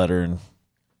wrote the letter and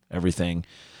everything.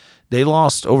 They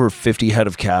lost over 50 head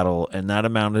of cattle, and that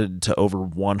amounted to over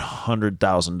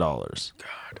 $100,000.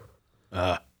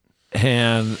 God.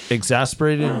 And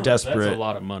exasperated and desperate. That's a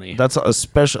lot of money. That's a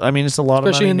special. I mean, it's a lot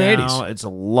Especially of money in the now. 80s. It's a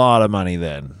lot of money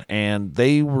then. And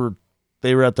they were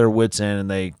at their wits' end,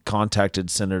 and they contacted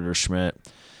Senator Schmitt.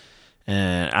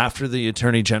 And after the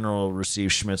Attorney General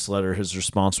received Schmitt's letter, his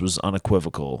response was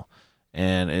unequivocal.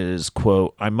 And it is,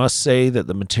 quote, "I must say that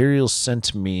the materials sent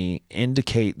to me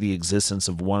indicate the existence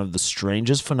of one of the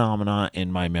strangest phenomena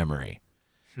in my memory."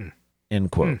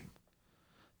 End quote.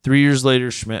 3 years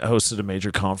later, Schmitt hosted a major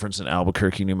conference in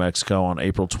Albuquerque, New Mexico on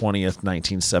April 20th,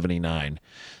 1979.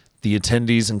 The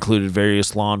attendees included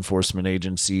various law enforcement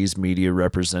agencies, media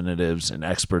representatives, and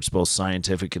experts, both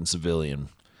scientific and civilian.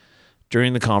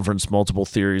 During the conference, multiple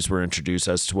theories were introduced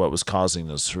as to what was causing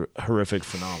this horrific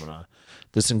phenomena.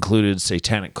 This included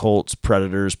satanic cults,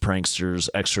 predators, pranksters,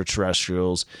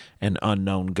 extraterrestrials, and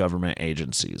unknown government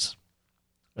agencies.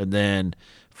 And then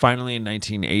finally in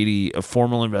 1980, a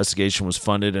formal investigation was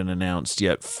funded and announced,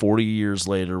 yet 40 years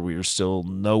later, we are still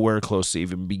nowhere close to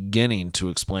even beginning to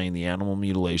explain the animal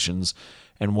mutilations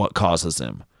and what causes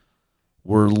them.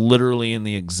 We're literally in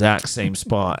the exact same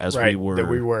spot as we were. That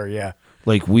we were, yeah.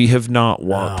 Like, we have not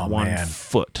walked one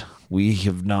foot. We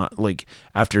have not, like,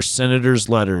 after senators'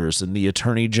 letters and the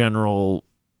Attorney General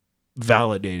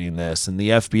validating this and the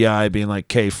FBI being like,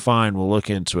 okay, fine, we'll look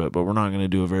into it, but we're not going to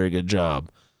do a very good job.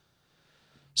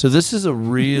 So this is a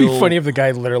real... It'd be funny if the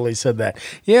guy literally said that.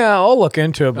 Yeah, I'll look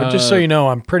into it, but just so you know,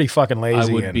 I'm pretty fucking lazy.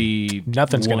 I would be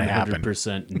nothing's going to happen.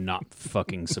 100% not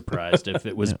fucking surprised if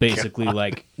it was basically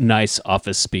like nice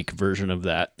office speak version of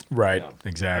that. Right,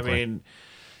 exactly. I mean,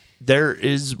 There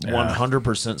is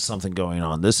 100% something going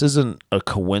on. This isn't a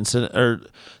coincidence, or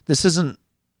this isn't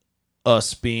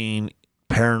us being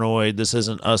paranoid. This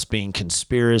isn't us being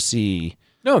conspiracy.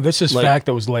 No, this is fact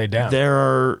that was laid down.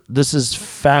 This is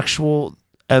factual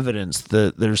evidence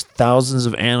that there's thousands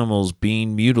of animals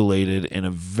being mutilated in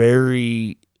a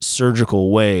very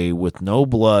surgical way with no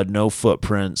blood, no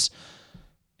footprints,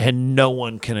 and no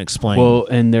one can explain. Well,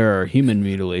 and there are human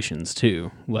mutilations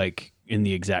too, like in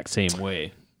the exact same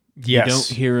way. Yes. You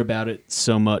don't hear about it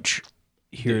so much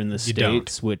here in the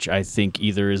States, which I think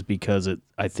either is because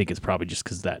I think it's probably just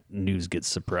because that news gets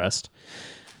suppressed,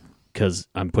 because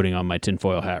I'm putting on my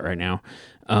tinfoil hat right now.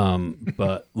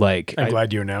 But like, I'm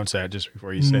glad you announced that just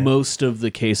before you say it. Most of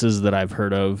the cases that I've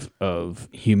heard of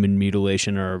human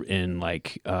mutilation are in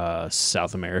like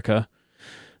South America,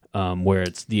 where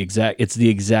it's the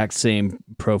exact same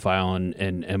profile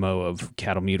and MO of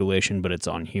cattle mutilation, but it's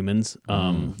on humans.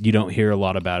 You don't hear a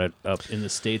lot about it up in the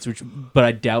States, but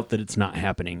I doubt that it's not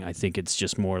happening. I think it's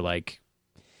just more like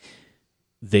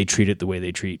they treat it the way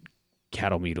they treat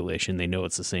cattle mutilation. They know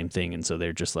it's the same thing, and so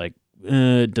they're just like,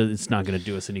 it's not going to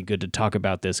do us any good to talk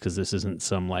about this because this isn't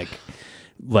some like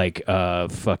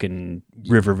fucking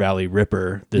River Valley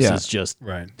Ripper. This is just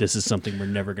this is something we're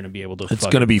never going to be able to. It's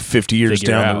going to be 50 years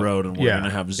down out. the road, and we're going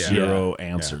to have zero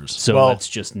answers. So let's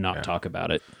just not talk about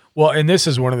it. Well, and this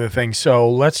is one of the things. So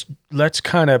let's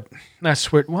kind of not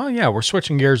switch. Well, yeah, we're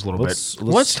switching gears a little bit.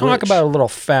 Let's talk about a little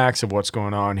facts of what's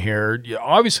going on here.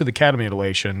 Obviously, the cattle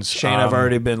mutilations. Shane, I've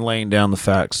already been laying down the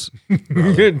facts.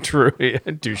 True,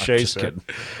 touche. Kidding.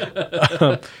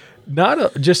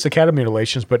 Not just the cattle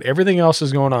mutilations, but everything else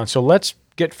is going on. So let's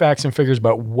get facts and figures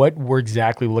about what we're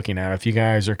exactly looking at. If you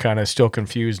guys are kind of still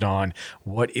confused on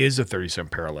what is a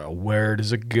 37th parallel, where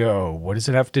does it go, what does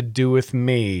it have to do with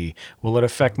me, will it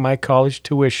affect my college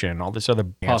tuition, all this other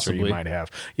answer you might have.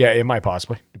 Yeah, it might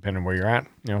possibly, depending on where you're at,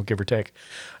 give or take.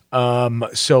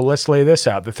 So let's lay this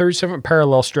out. The 37th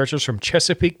parallel stretches from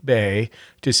Chesapeake Bay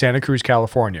to Santa Cruz,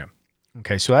 California.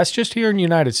 Okay, so that's just here in the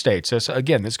United States.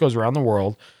 Again, this goes around the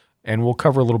world. And we'll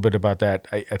cover a little bit about that,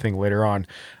 I think, later on.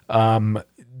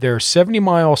 There are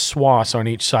 70-mile swaths on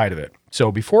each side of it.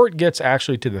 So before it gets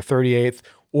actually to the 38th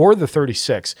or the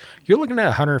 36th, you're looking at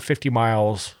 150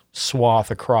 miles swath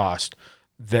across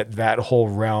that whole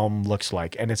realm looks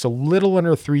like. And it's a little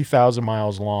under 3,000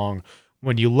 miles long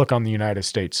when you look on the United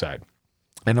States side.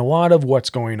 And a lot of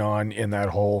what's going on in that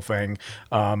whole thing,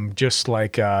 just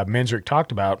like Menzrick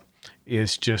talked about,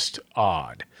 is just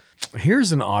odd.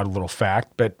 Here's an odd little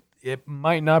fact, but it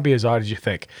might not be as odd as you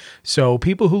think. So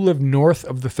people who live north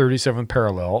of the 37th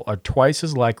parallel are twice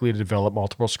as likely to develop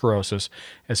multiple sclerosis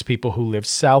as people who live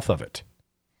south of it.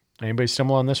 Anybody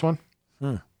stumble on this one?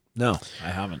 No,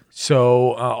 I haven't.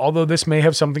 So although this may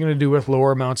have something to do with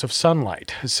lower amounts of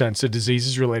sunlight, since the disease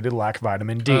is related to lack of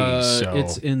vitamin D.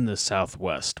 It's in the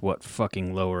Southwest. What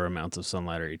fucking lower amounts of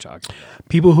sunlight are you talking about?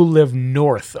 People who live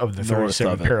north of the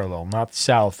 37th parallel, not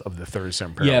south of the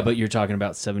 37th parallel. Yeah, but you're talking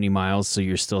about 70 miles, so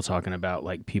you're still talking about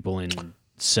like people in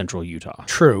central Utah.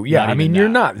 True. Yeah, I mean, you're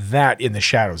not that in the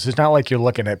shadows. It's not like you're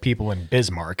looking at people in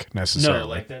Bismarck necessarily. No,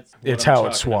 like that's it's how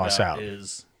it swaths out.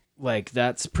 Like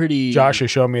that's pretty. Josh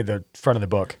has shown me the front of the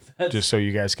book just so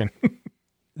you guys can.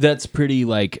 That's pretty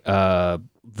like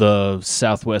the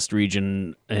Southwest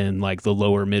region and like the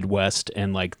lower Midwest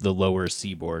and like the lower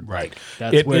seaboard. Right.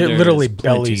 That's it where literally there's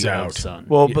bellies plenty of out. sun.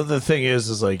 Well, but the thing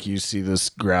is like you see this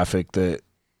graphic that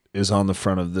is on the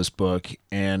front of this book,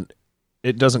 and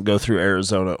it doesn't go through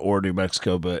Arizona or New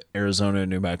Mexico, but Arizona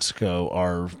and New Mexico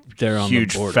are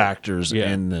huge factors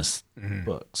in this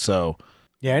book. So.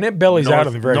 Yeah, and it bellies out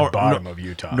of the very bottom of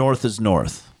Utah. North is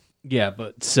north. Yeah,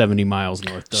 but 70 miles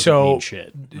north doesn't mean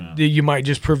shit. You might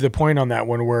just prove the point on that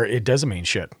one where it doesn't mean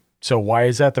shit. So why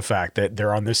is that the fact that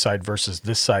they're on this side versus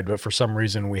this side, but for some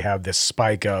reason we have this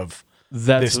spike of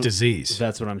this disease?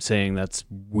 That's what I'm saying. That's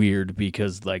weird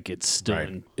because like it's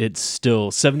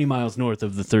still 70 miles north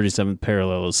of the 37th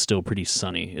parallel is still pretty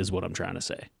sunny is what I'm trying to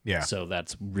say. Yeah. So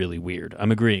that's really weird.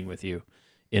 I'm agreeing with you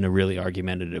in a really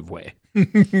argumentative way.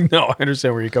 No, I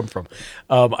understand where you come from.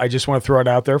 I just want to throw it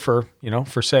out there for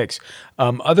sakes.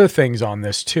 Other things on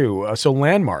this too. So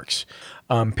landmarks,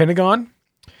 Pentagon,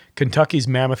 Kentucky's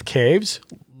Mammoth Caves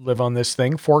live on this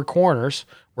thing. Four Corners,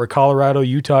 where Colorado,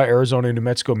 Utah, Arizona, and New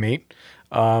Mexico meet.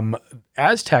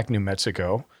 Aztec, New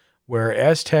Mexico, where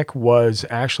Aztec was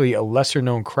actually a lesser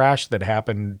known crash that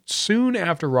happened soon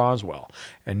after Roswell,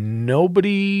 and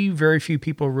very few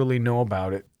people really know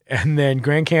about it. And then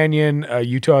Grand Canyon,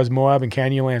 Utah's Moab and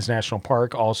Canyonlands National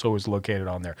Park also is located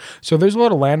on there. So there's a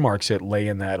lot of landmarks that lay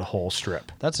in that whole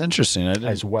strip. That's interesting.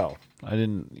 As well. I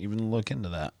didn't even look into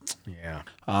that. Yeah.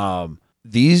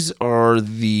 these are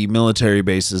the military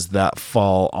bases that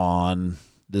fall on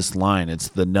this line. It's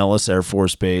the Nellis Air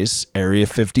Force Base, Area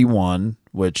 51,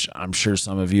 which I'm sure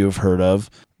some of you have heard of,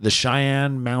 the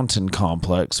Cheyenne Mountain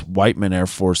Complex, Whiteman Air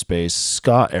Force Base,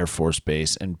 Scott Air Force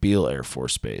Base, and Beale Air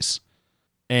Force Base.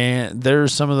 And there are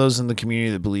some of those in the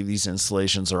community that believe these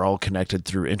installations are all connected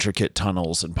through intricate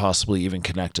tunnels and possibly even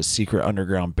connect a secret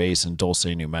underground base in Dulce,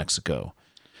 New Mexico.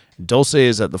 Dulce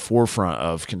is at the forefront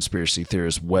of conspiracy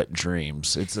theorists' wet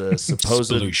dreams. It's a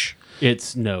supposed...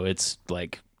 It's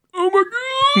like... Oh my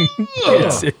God!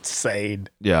 It's insane.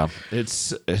 Yeah,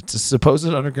 it's a supposed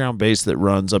underground base that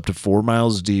runs up to 4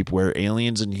 miles deep, where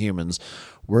aliens and humans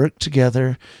work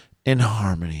together in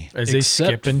harmony. As they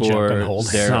skip and jump and hold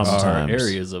there are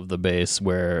areas of the base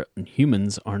where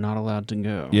humans are not allowed to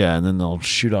go. Yeah, and then they'll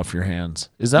shoot off your hands.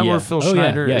 Is that where Phil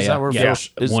Schneider? Yeah, is that where Phil?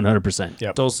 100%.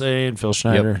 Yep. Dulce and Phil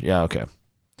Schneider. Yep. Yeah. Okay.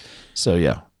 So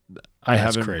yeah,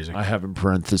 That's crazy. I have in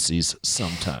parentheses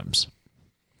sometimes.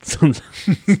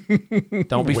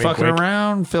 Don't be fucking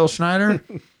around, Phil Schneider.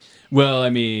 Well,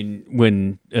 I mean,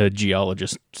 when a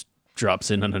geologist drops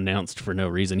in unannounced for no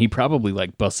reason, he probably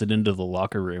like busted into the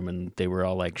locker room and they were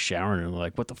all like showering and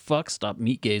like, what the fuck? Stop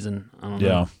meat gazing. I don't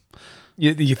know.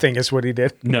 You think that's what he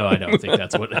did? No, I don't think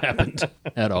that's what happened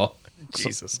at all.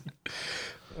 Jesus.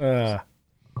 But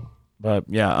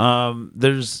yeah,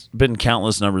 there's been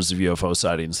countless numbers of UFO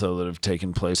sightings though that have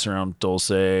taken place around Dulce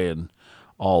and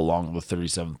all along the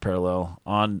 37th parallel.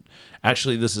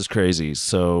 Actually, this is crazy.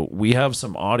 So we have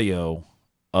some audio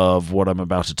of what I'm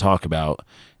about to talk about,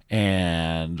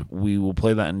 and we will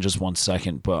play that in just 1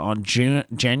 second. But on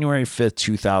January 5th,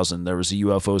 2000, there was a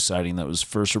UFO sighting that was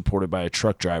first reported by a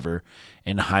truck driver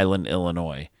in Highland,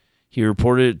 Illinois. He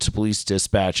reported it to police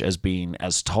dispatch as being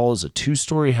as tall as a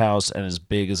 2-story house and as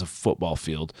big as a football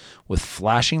field, with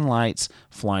flashing lights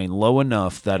flying low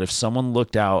enough that if someone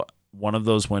looked out one of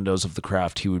those windows of the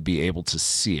craft, he would be able to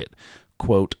see it,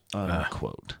 quote,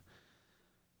 unquote.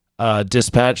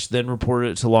 Dispatch then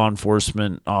reported it to law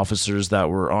enforcement officers that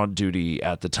were on duty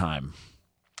at the time.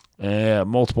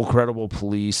 Multiple credible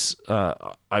police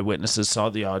eyewitnesses saw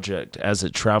the object as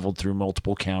it traveled through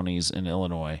multiple counties in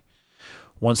Illinois.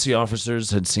 Once the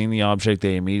officers had seen the object,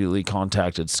 they immediately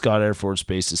contacted Scott Air Force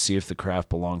Base to see if the craft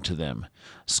belonged to them.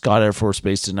 Scott Air Force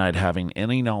Base denied having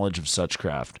any knowledge of such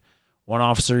craft. One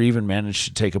officer even managed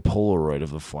to take a Polaroid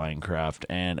of the flying craft,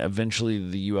 and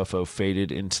eventually the UFO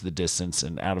faded into the distance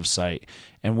and out of sight.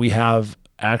 And we have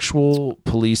actual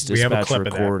police dispatch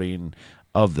recording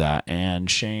of that.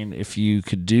 And Shane, if you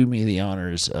could do me the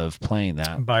honors of playing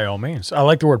that. By all means. I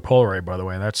like the word Polaroid, by the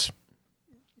way. That's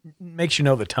makes you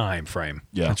know the time frame.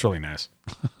 Yeah. That's really nice.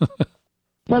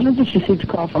 Well, this is received a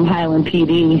call from Highland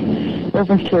PD.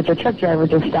 Reference to it, the truck driver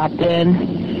just stopped in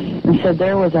and said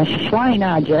there was a flying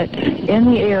object in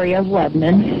the area of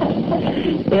Lebanon.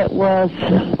 It was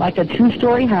like a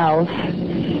 2-story house.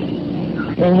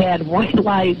 It had white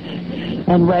lights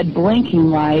and red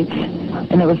blinking lights,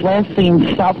 and it was last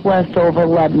seen southwest over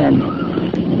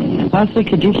Lebanon. Leslie,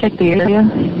 could you check the area?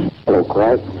 Hello,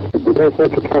 Craig. Did you guys say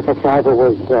the truck driver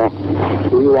was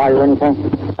DUI or anything?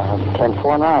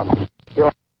 10-4 now.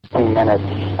 15 minutes.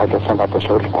 I guess I'm about to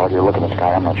search while you're looking at the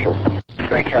sky. I'm not sure.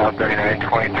 Thank you.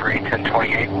 3923,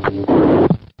 1028.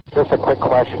 Just a quick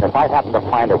question. If I happen to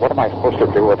find it, what am I supposed to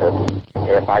do with it?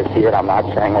 If I see it, I'm not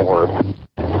saying a word.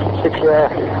 6-year.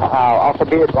 Also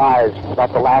be advised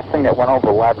that the last thing that went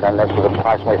over Lebanon, this was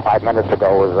approximately 5 minutes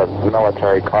ago, was a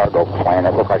military cargo plane.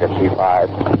 It looked like a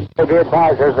C-5. So be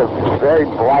advised, there's a very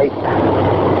bright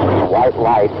white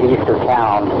light east of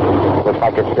town. Looks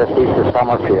like it's just east of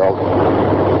Summerfield.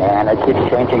 And it keeps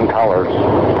changing colors.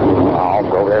 I'll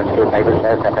go there and see if maybe it's an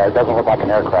aircraft. It doesn't look like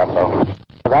an aircraft, though.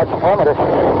 So that's affirmative.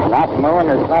 Not the moon,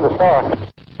 it's not a star.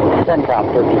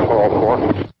 CENTCOM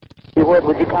 5404. If you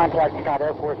would you contact Scott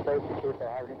Air Force Base to see if they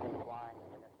have anything flying?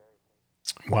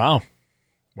 Wow.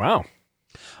 Wow.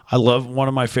 I love one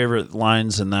of my favorite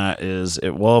lines in that is,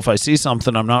 well, if I see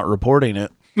something, I'm not reporting it.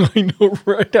 I know,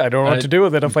 right? I don't know what to do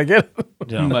with it if I get it.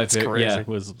 Yeah, my favorite, yeah,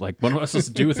 was like, what am I supposed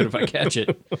to do with it if I catch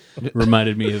it?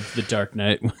 Reminded me of The Dark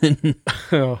Knight when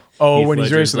when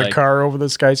he's racing the car over the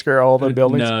skyscraper, all the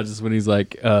buildings. No, just when he's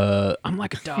like, I'm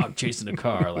like a dog chasing a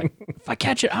car. Like, if I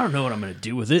catch it, I don't know what I'm going to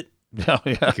do with it. Oh,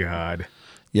 yeah. God.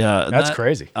 Yeah. That's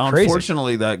crazy.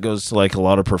 Unfortunately, that goes to like a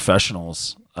lot of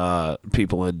professionals,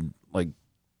 people in like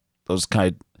those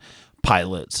kind of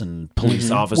pilots and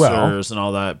police officers and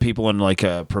all that, people in like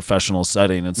a professional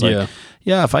setting. It's like,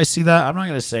 yeah, if I see that, I'm not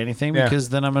going to say anything because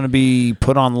then I'm going to be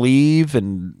put on leave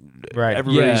and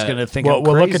everybody's going to think I'm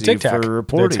crazy look at TikTok. for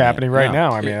reporting. That's happening right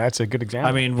now. I mean, that's a good example.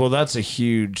 I mean, well, that's a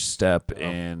huge step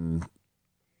in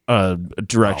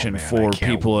direction for I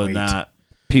can't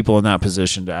people in that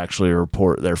position to actually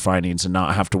report their findings and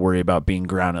not have to worry about being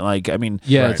grounded. Like, I mean,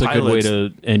 it's a good way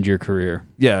to end your career.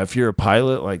 Yeah, if you're a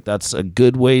pilot, like that's a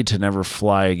good way to never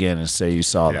fly again and say you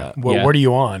saw that. Well, what are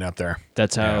you on up there?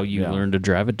 That's how you learn to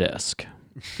drive a desk.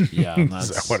 Yeah, Is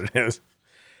that what it is?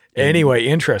 Anyway,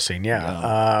 interesting.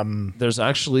 Yeah. There's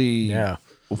actually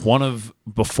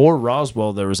before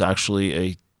Roswell, there was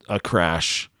actually a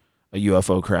crash, a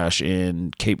UFO crash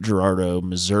in Cape Girardeau,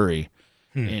 Missouri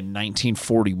in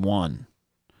 1941.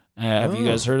 Have you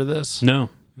guys heard of this? No.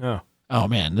 Oh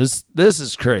man, this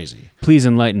is crazy. Please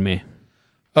enlighten me.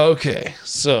 Okay,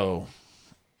 so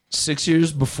 6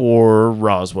 years before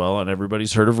Roswell, and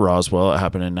everybody's heard of Roswell, it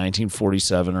happened in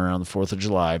 1947 around the 4th of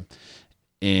July.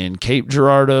 In Cape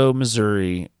Girardeau,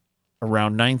 Missouri,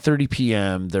 around 9:30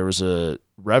 p.m., there was a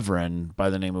reverend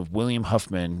by the name of William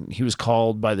Huffman. He was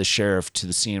called by the sheriff to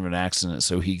the scene of an accident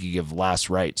so he could give last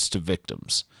rites to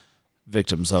victims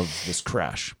of this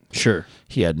crash. Sure.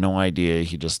 He had no idea.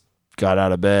 He just got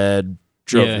out of bed,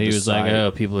 drove to he the was site. like, "Oh,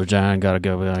 people are dying. Gotta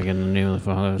go back in the name of the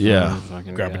Father." Yeah.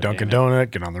 Grab a Dunkin' Donut,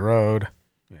 get on the road.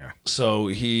 Yeah. So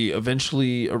he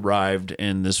eventually arrived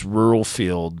in this rural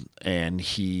field and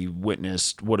he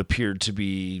witnessed what appeared to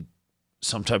be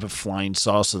some type of flying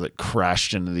saucer that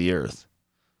crashed into the earth.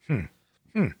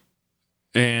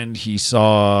 And he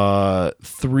saw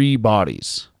 3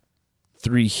 bodies,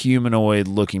 3 humanoid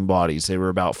looking bodies. They were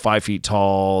about 5 feet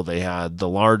tall. They had the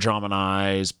large almond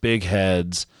eyes, big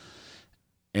heads.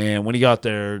 And when he got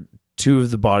there, 2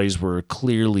 of the bodies were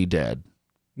clearly dead.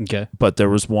 Okay. But there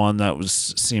was one that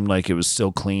seemed like it was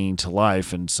still clinging to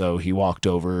life, and so he walked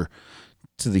over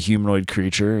to the humanoid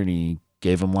creature and he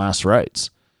gave him last rites.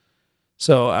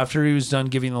 So after he was done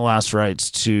giving the last rites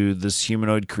to this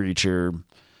humanoid creature,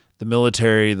 the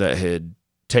military that had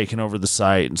taken over the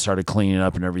site and started cleaning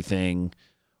up and everything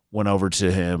went over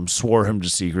to him, swore him to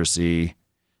secrecy,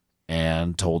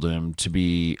 and told him to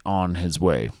be on his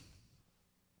way.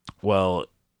 Well,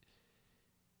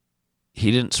 he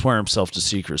didn't swear himself to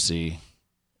secrecy.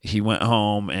 He went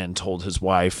home and told his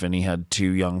wife, and he had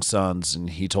 2 young sons, and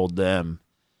he told them.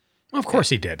 Of course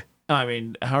he did. I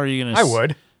mean, how are you going to... I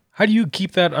would. How do you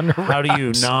keep that under wraps? How do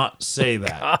you not say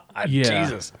that? God,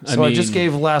 Jesus. So I just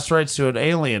gave last rites to an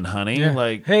alien, honey. Yeah.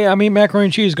 Like, hey, I'm eating macaroni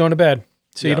and cheese, going to bed.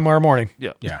 See you tomorrow morning.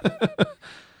 Yeah. Yeah.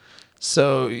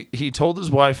 So he told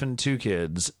his wife and 2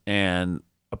 kids, and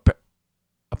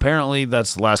apparently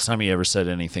that's the last time he ever said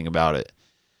anything about it.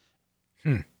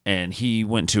 And he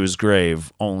went to his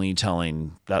grave only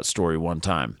telling that story one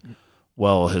time.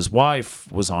 Well, his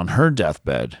wife was on her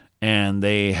deathbed, and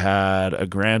they had a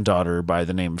granddaughter by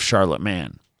the name of Charlotte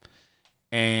Mann.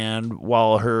 And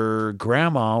while her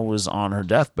grandma was on her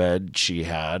deathbed, she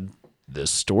had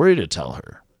this story to tell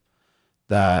her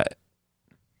that,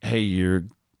 hey, your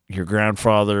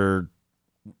grandfather,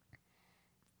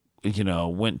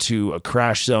 went to a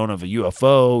crash zone of a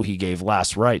UFO. He gave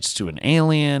last rites to an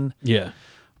alien. Yeah.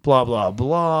 Blah, blah,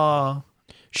 blah.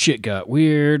 Shit got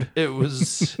weird. It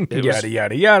was... yada,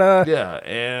 yada, yada. Yeah,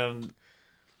 and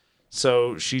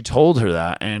so she told her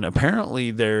that, and apparently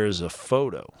there's a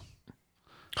photo.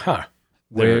 Huh.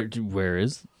 Where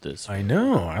is this? I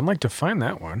know. I'd like to find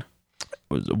that one.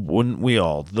 Wouldn't we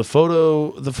all? The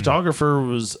photographer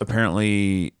was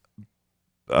apparently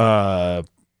a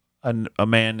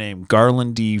man named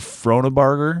Garland D.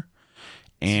 Fronebarger,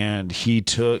 and he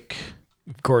took...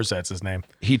 Of course, that's his name.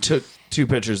 He took 2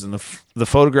 pictures, and the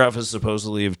photograph is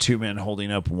supposedly of 2 men holding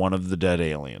up one of the dead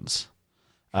aliens.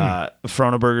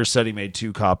 Froneberger said he made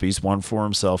 2 copies, one for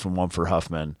himself and one for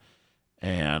Huffman.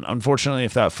 And unfortunately,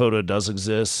 if that photo does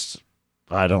exist,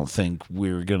 I don't think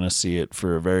we're going to see it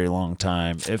for a very long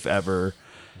time, if ever.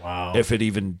 Wow. If it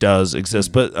even does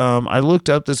exist. But I looked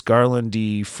up this Garland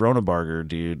D. Fronebarger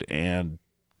dude, and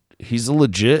he's a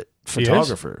legit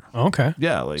photographer. Okay.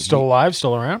 Yeah, like still alive,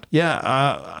 still around? Yeah,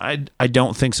 I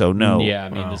don't think so. No. Yeah, I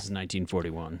mean this is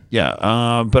 1941.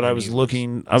 Yeah, but I was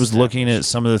looking at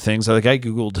some of the things. Like I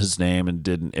googled his name and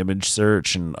did an image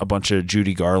search, and a bunch of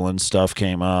Judy Garland stuff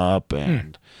came up,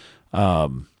 and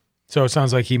so it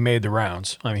sounds like he made the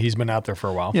rounds. I mean, he's been out there for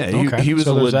a while. Yeah, okay. he was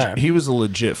so he was a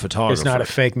legit photographer. It's not a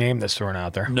fake name that's thrown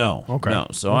out there. No. Okay. No.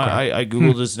 So I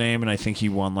googled his name, and I think he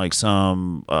won like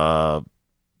some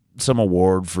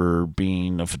award for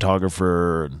being a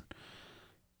photographer. And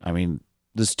I mean,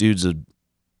 this dude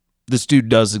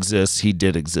does exist. He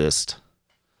did exist,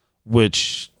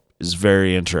 which is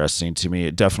very interesting to me.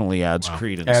 It definitely adds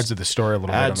credence. Adds to the story a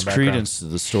little bit. Adds credence to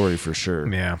the story for sure.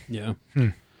 Yeah. Yeah.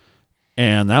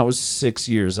 And that was 6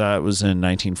 years. That was in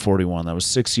 1941. That was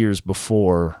 6 years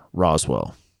before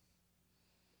Roswell.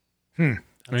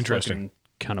 Interesting.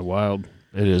 kind of wild.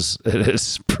 It is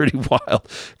pretty wild.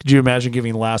 Could you imagine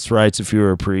giving last rites if you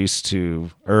were a priest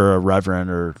or a reverend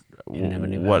or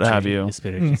what have you?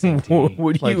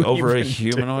 Would like you over a even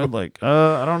humanoid? Like,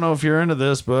 I don't know if you're into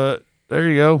this, but there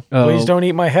you go. Please don't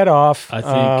eat my head off. I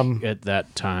think at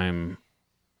that time,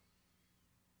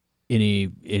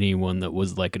 anyone that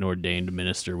was like an ordained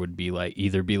minister would be like,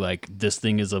 either be like, this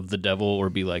thing is of the devil, or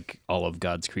be like, all of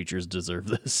God's creatures deserve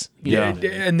this.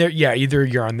 And either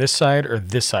you're on this side or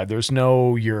this side. There's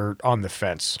no you're on the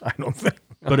fence. I don't think.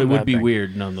 But it would be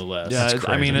weird nonetheless. Yeah,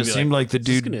 I mean, it seemed like the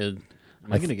dude.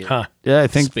 Am I gonna get Yeah, I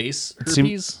think space it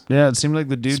herpes? seemed like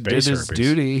the dude Space did his herpes.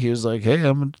 duty. He was like, "Hey,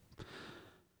 I'm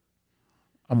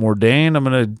ordained. I'm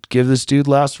gonna give this dude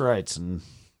last rites, and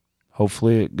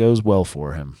hopefully it goes well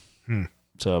for him."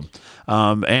 So,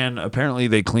 and apparently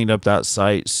they cleaned up that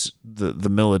site. The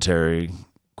military,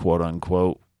 quote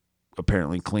unquote,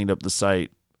 apparently cleaned up the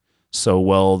site so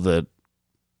well that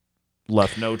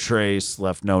left no trace,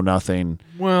 left no nothing.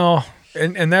 Well,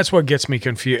 and that's what gets me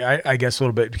confused, I guess, a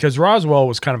little bit, because Roswell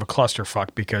was kind of a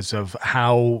clusterfuck because of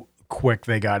how quick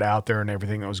they got out there and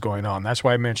everything that was going on. That's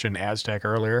why I mentioned Aztec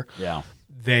earlier. Yeah.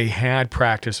 They had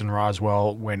practice in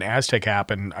Roswell when Aztec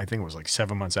happened. I think it was like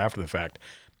 7 months after the fact.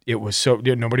 It was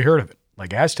nobody heard of it.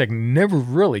 Like Aztec never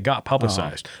really got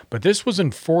publicized. But this was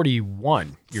in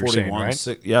 41, you're saying, right?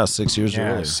 6 years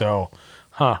earlier. So,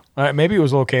 maybe it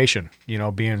was location,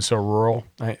 being so rural.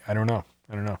 I don't know.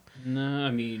 No, I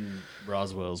mean,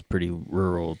 Roswell's pretty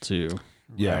rural too.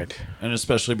 Yeah, Right. And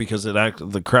especially because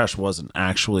the crash wasn't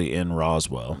actually in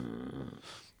Roswell.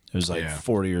 It was like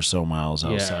 40 or so miles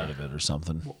outside of it or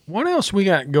something. What else we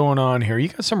got going on here? You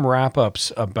got some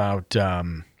wrap-ups about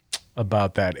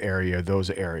that area, those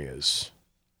areas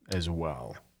as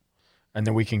well. And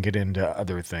then we can get into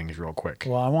other things real quick.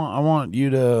 Well, I want you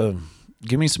to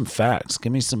give me some facts.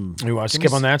 Give me some. You want to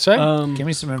skip on that side? Give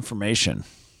me some information.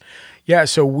 Yeah,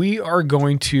 so we are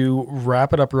going to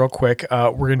wrap it up real quick.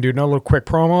 We're going to do another little quick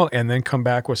promo and then come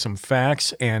back with some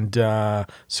facts and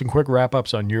some quick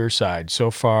wrap-ups on your side. So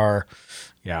far,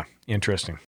 yeah,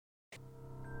 interesting.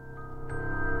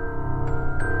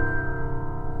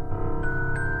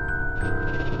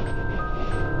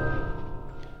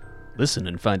 Listen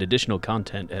and find additional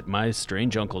content at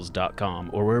mystrangeuncles.com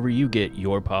or wherever you get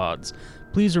your pods.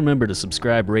 Please remember to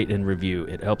subscribe, rate, and review.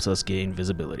 It helps us gain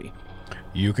visibility.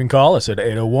 You can call us at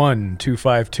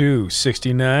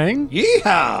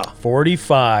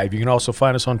 801-252-69-45. You can also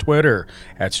find us on Twitter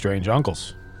at Strange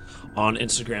Uncles. On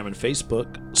Instagram and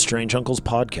Facebook, Strange Uncles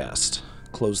Podcast.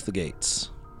 Close the gates.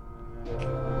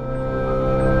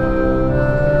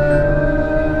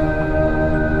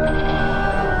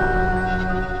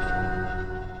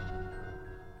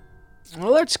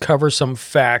 Well, let's cover some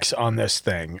facts on this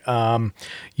thing.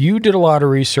 You did a lot of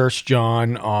research,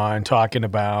 John, on talking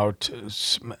about,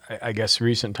 I guess,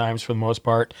 recent times for the most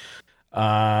part.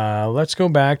 Let's go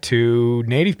back to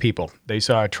Native people. They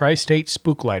saw a tri-state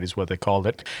spook light, is what they called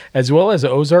it, as well as an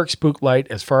Ozark spook light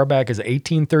as far back as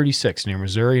 1836 near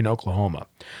Missouri and Oklahoma.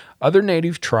 Other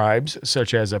Native tribes,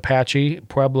 such as Apache,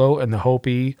 Pueblo, and the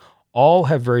Hopi, all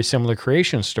have very similar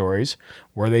creation stories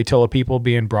where they tell of people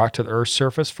being brought to the Earth's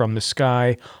surface from the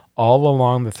sky all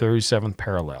along the 37th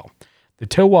parallel. The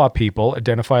Tiwa people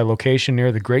identify a location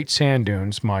near the Great Sand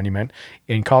Dunes Monument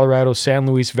in Colorado's San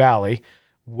Luis Valley,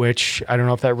 which I don't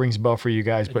know if that rings a bell for you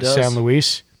guys, but San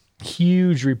Luis,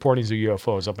 huge reportings of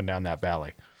UFOs up and down that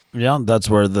valley. Yeah, that's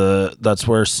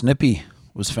where Snippy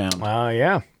was found.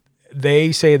 Yeah.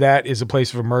 They say that is a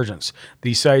place of emergence.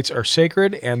 These sites are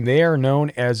sacred, and they are known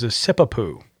as a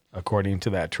Sipapu, according to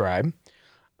that tribe.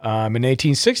 In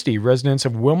 1860, residents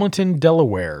of Wilmington,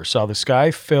 Delaware, saw the sky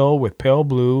fill with pale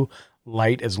blue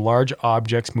light as large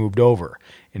objects moved over.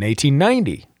 In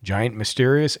 1890, giant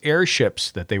mysterious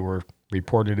airships that they were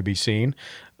reported to be seen.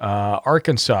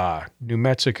 Arkansas, New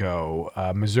Mexico,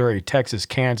 Missouri, Texas,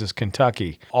 Kansas,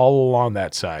 Kentucky, all along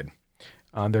that side.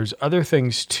 There's other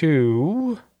things,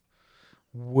 too,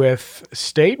 with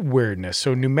state weirdness.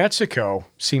 So New Mexico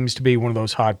seems to be one of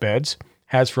those hotbeds,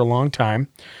 has for a long time.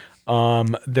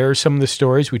 There's some of the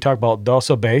stories. We talked about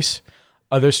Dulce Base.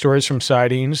 Other stories from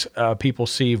sightings, people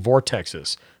see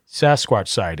vortexes, Sasquatch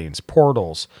sightings,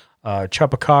 portals,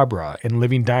 Chupacabra, and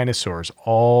living dinosaurs,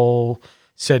 all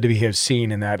said to have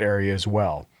seen in that area as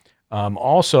well.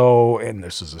 Also, and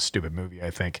this is a stupid movie,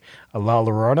 I think, La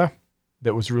Llorona,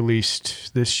 that was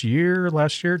released last year,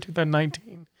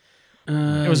 2019.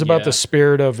 It was about the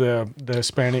spirit of the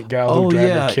Hispanic gal who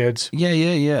dragged her kids.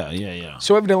 Yeah.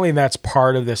 So evidently that's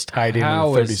part of this tied in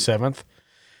with the 37th.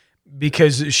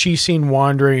 Because she's seen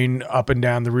wandering up and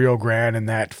down the Rio Grande, and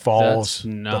that falls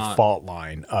the fault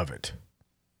line of it.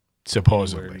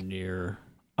 supposedly. Near.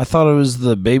 I thought it was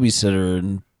the babysitter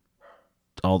and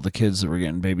all the kids that were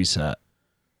getting babysat.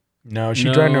 No,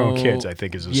 she drowned her own kids, I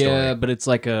think is the story. Yeah, but it's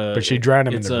like But she drowned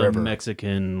them in the river. It's a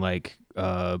Mexican,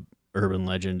 urban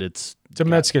legend. It's a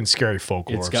Mexican scary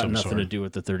folklore. It's got of some nothing sort. to do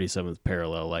with the 37th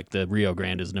parallel. Like, the Rio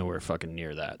Grande is nowhere fucking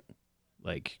near that.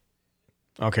 Like,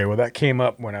 okay, well, that came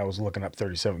up when I was looking up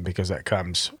 37 because that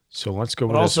comes. So let's go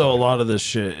But with also, this. a lot of this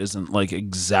shit isn't like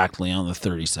exactly on the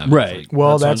 37th. Right. Like,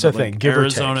 Well, that's the what, thing. Give or take.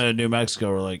 Arizona and New Mexico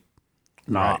are like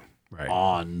not Right.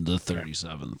 on the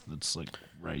 37th. It's like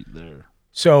right there.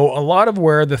 So a lot of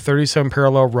where the 37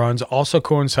 parallel runs also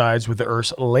coincides with the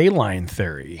Earth's ley line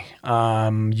theory.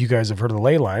 You guys have heard of the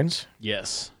ley lines?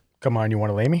 yes, Come on, you want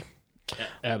to lay me?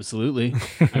 absolutely.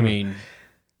 I mean,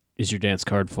 is your dance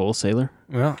card full, sailor?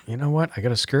 Well, you know what? I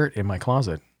got a skirt in my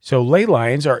closet. So ley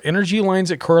lines are energy lines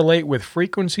that correlate with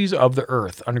frequencies of the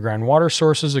Earth, underground water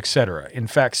sources, etc. In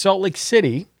fact, Salt Lake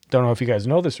City, don't know if you guys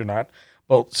know this or not,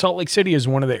 but Salt Lake City is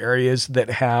one of the areas that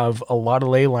have a lot of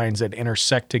ley lines that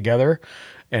intersect together.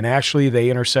 And actually, they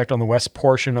intersect on the west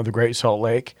portion of the Great Salt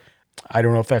Lake. I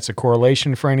don't know if that's a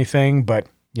correlation for anything, but,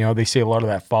 they say a lot of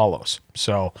that follows.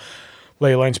 So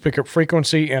ley lines pick up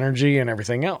frequency, energy, and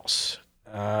everything else.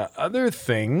 Other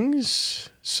things,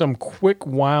 some quick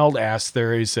wild ass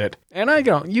theories that, and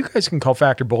you guys can call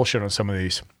factor bullshit on some of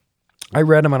these. I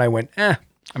read them and I went,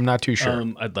 I'm not too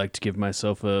sure. I'd like to give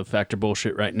myself a factor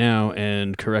bullshit right now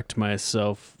and correct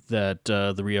myself that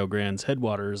the Rio Grande's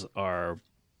headwaters are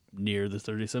near the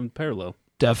 37th parallel.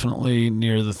 Definitely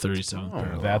near the 37th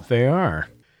parallel. That they are.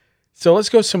 So let's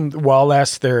go some wild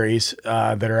ass theories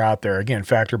that are out there. Again,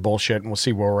 factor bullshit, and we'll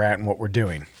see where we're at and what we're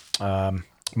doing.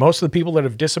 Most of the people that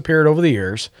have disappeared over the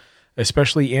years,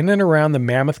 especially in and around the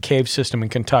Mammoth Cave system in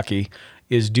Kentucky,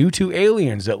 is due to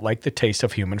aliens that like the taste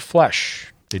of human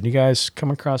flesh. Did you guys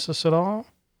come across this at all?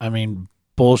 I mean,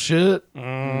 bullshit.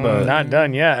 But Not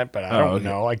done yet, but I don't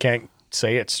know. I can't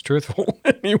say it's truthful.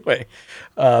 Anyway,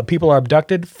 people are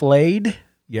abducted, flayed.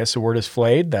 Yes, the word is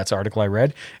flayed. That's the article I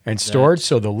read. And stored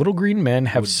so the little green men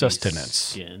have sustenance.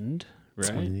 Skinned,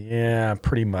 right? Yeah,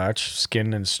 pretty much.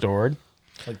 Skinned and stored.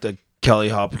 Like the Kelly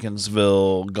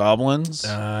Hopkinsville goblins.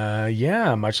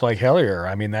 Yeah, much like Hellier.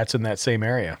 I mean, that's in that same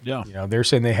area. Yeah. They're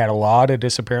saying they had a lot of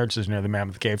disappearances near the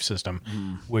Mammoth Cave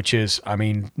system, which is,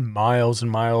 miles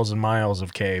and miles and miles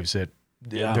of caves that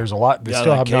there's a lot that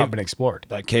still have not been explored.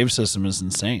 That cave system is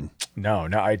insane. No,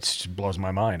 it just blows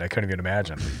my mind. I couldn't even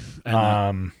imagine.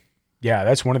 Yeah,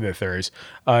 that's one of the theories.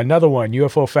 Another one,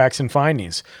 UFO facts and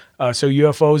findings. So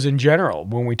UFOs in general,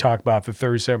 when we talk about the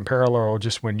 37 parallel,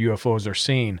 just when UFOs are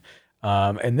seen,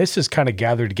 and this is kind of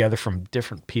gathered together from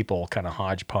different people, kind of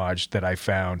hodgepodge that I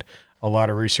found. A lot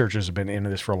of researchers have been into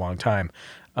this for a long time.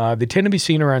 They tend to be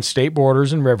seen around state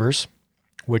borders and rivers,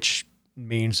 which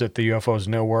means that the UFOs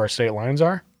know where our state lines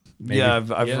are. Maybe.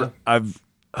 Yeah,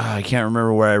 I can't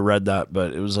remember where I read that,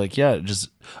 but it was like,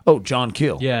 John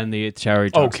Keel. Yeah, and the 8th Tower.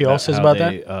 Talks Keel says how about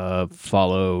they,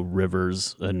 follow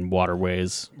rivers and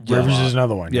waterways. Rivers is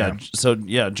another one. Yeah. So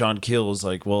John Keel is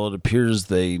like, well, it appears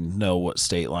they know what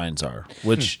state lines are,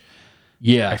 which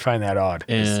I find that odd.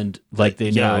 And like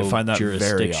they know I find that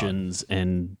jurisdictions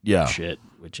and shit,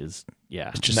 which is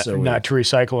it's just not to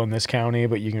recycle in this county,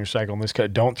 but you can recycle in this county.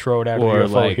 Don't throw it out of UFO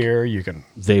like, here. You can.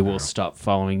 They will stop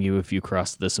following you if you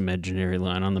cross this imaginary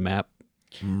line on the map.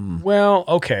 Well,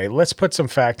 okay, let's put some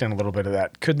fact in a little bit of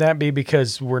that. Could that be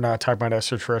because we're not talking about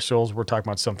extraterrestrials, we're talking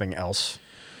about something else?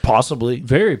 Possibly.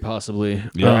 Very possibly.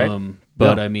 Yeah.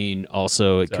 But I mean,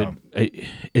 also it could,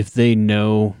 if they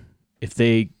know, if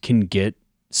they can get,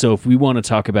 so if we want to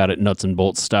talk about it nuts and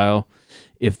bolts style,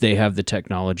 if they have the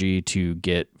technology to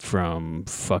get from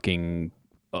fucking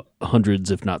hundreds,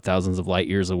 if not thousands of light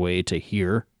years away to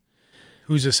here.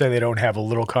 Who's to say they don't have a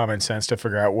little common sense to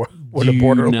figure out what a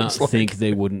border looks like? Do you not think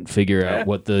they wouldn't figure out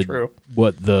what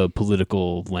the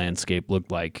political landscape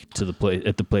looked like to the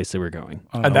place they were going?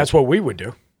 And that's what we would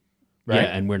do. Right?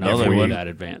 Yeah, and we're not really that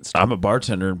advanced. I'm a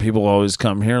bartender, and people always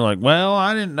come here like, well,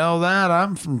 I didn't know that.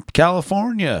 I'm from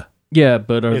California. Yeah,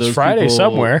 but are It's those Friday people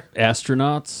somewhere.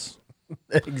 astronauts?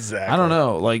 Exactly. I don't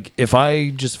know. Like, if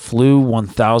I just flew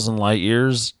 1,000 light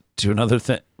years to another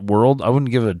world, I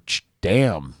wouldn't give a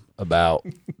damn about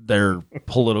their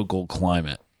political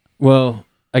climate. Well,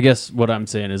 I guess what I'm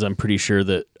saying is I'm pretty sure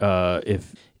that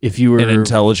if you were an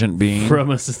intelligent being from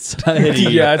a society,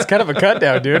 yeah, it's kind of a cut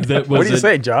down, dude. What do you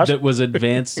say, Josh? That was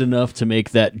advanced enough to make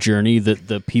that journey, that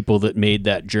the people that made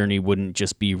that journey wouldn't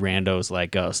just be randos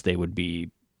like us. They would be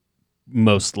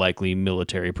most likely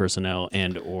military personnel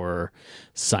and or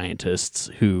scientists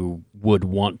who would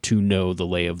want to know the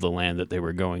lay of the land that they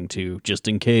were going to, just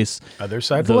in case other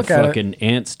side to the look at it. fucking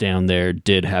ants down there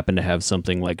did happen to have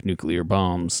something like nuclear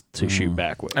bombs to shoot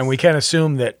back with. And we can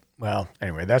assume that. Well,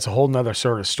 anyway, that's a whole nother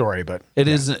sort of story, but It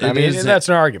is. that's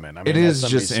an argument. I mean, it is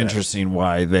that's just somebody said. interesting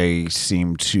why they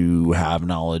seem to have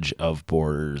knowledge of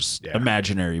borders,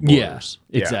 imaginary Yeah, borders.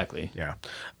 exactly. Yeah.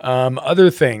 Other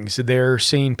things, they're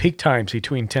seeing peak times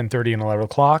between 10:30 and 11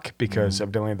 o'clock because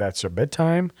evidently that's their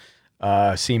bedtime.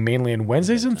 Seen mainly on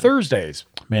Wednesdays and Thursdays.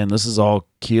 Man, this is all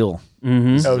Keel.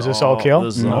 Mm-hmm. Oh, is this all Keel?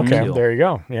 This is all Okay, Keel. there you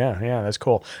go. Yeah, that's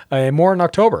cool. More in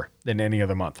October than any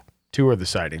other month. 2 are the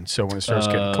sightings. So when it starts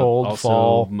getting cold, also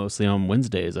fall, mostly on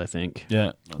Wednesdays, I think.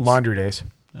 Yeah. laundry days.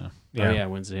 Oh yeah,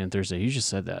 Wednesday and Thursday. You just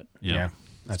said that. Yeah.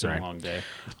 That's It's been right. a long day.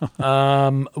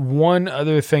 One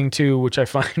other thing too, which I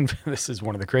find this is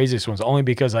one of the craziest ones, only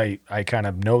because I kind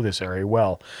of know this area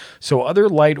well. So other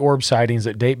light orb sightings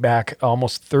that date back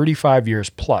almost 35 years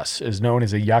plus is known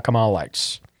as the Yakima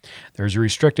Lights. There's a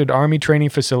restricted Army training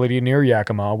facility near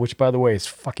Yakima, which by the way is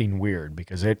fucking weird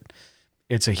because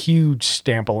it's a huge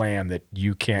stamp of land that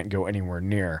you can't go anywhere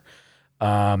near.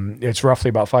 It's roughly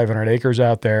about 500 acres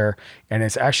out there, and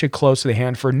it's actually close to the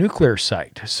Hanford nuclear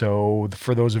site. So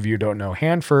for those of you who don't know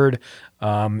Hanford,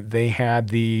 they had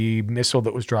the missile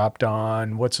that was dropped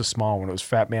on, what's the small one? It was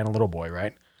Fat Man and Little Boy,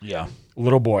 right? Yeah.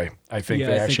 Little Boy, I think Yeah,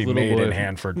 they I think actually Little made Boy in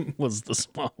Hanford. Was the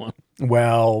small one.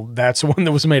 Well, that's the one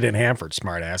that was made in Hanford,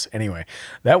 smartass. Anyway,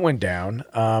 that went down.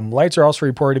 Lights are also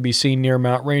reported to be seen near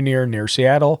Mount Rainier, near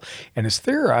Seattle, and it's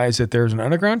theorized that there's an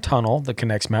underground tunnel that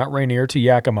connects Mount Rainier to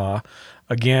Yakima.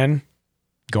 Again,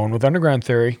 going with underground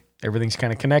theory, everything's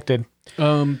kind of connected.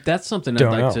 That's something I'd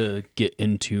Don't like know. to get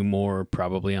into more,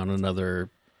 probably on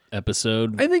another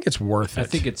episode. I think it's worth it. I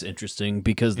think it's interesting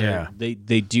because they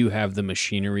do have the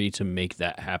machinery to make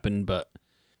that happen, but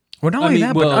Well, not only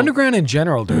that, but underground in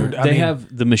general, dude. They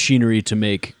have the machinery to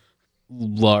make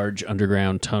large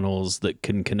underground tunnels that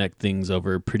can connect things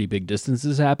over pretty big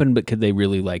distances happen, but could they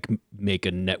really make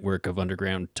a network of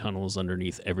underground tunnels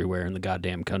underneath everywhere in the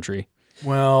goddamn country?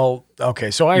 Well,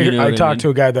 okay. So I You know what I talked mean? to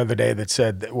a guy the other day that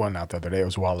said, that, well, not the other day, it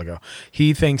was a while ago.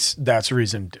 He thinks that's the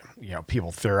reason,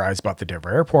 people theorize about the Denver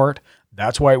airport.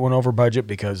 That's why it went over budget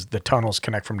because the tunnels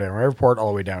connect from Denver airport all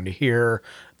the way down to here.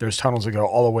 There's tunnels that go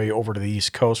all the way over to the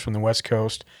East Coast from the West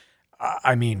Coast.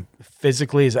 I mean,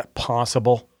 physically, is that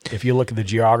possible? If you look at the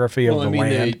geography of the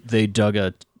land. They dug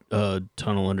a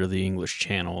tunnel under the English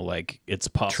Channel. Like, it's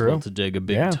possible to dig a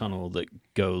big tunnel that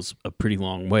goes a pretty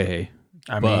long way.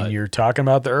 I mean, you're talking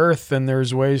about the Earth, and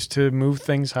there's ways to move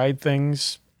things, hide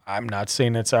things. I'm not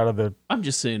saying it's out of the I'm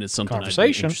just saying it's something I'd be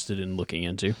conversation. interested in looking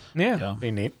into. Yeah,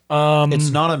 be neat. It's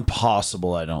not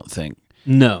impossible, I don't think.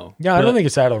 No. Yeah, I don't think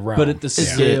it's out of the realm. But at the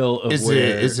scale of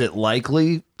where... Is it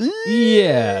likely?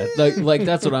 Yeah. Like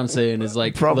that's what I'm saying is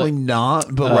like... Probably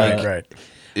not, but right.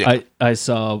 Yeah. I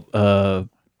saw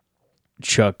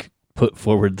Chuck put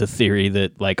forward the theory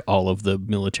that like all of the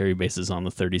military bases on the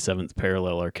 37th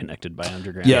parallel are connected by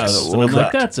underground. Yeah, tunnels. well, And I'm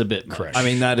like, that's a bit much. I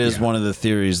mean, that is one of the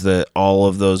theories that all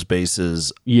of those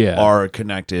bases are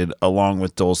connected along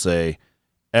with Dulce.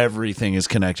 Everything is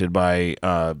connected by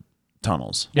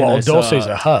tunnels. Well, Dulce's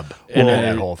a hub. And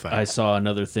that whole thing. I saw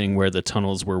another thing where the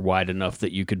tunnels were wide enough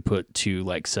that you could put two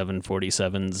like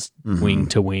 747s wing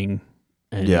to wing.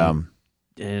 And,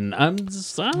 and I'm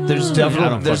just, There's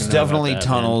definitely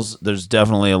tunnels. There's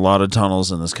definitely a lot of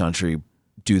tunnels in this country.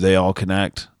 Do they all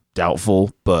connect?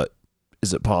 Doubtful, but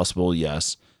is it possible?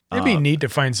 Yes. It'd be neat to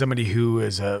find somebody who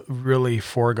is a really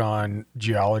foregone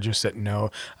geologist that know.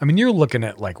 I mean, you're looking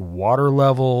at like water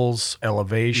levels,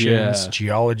 elevations,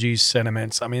 geology,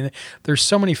 sediments. I mean, there's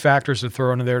so many factors to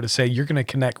throw into there to say you're going to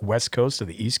connect West Coast to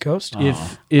the East Coast.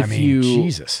 If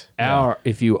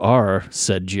you are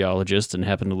said geologist and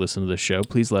happen to listen to the show,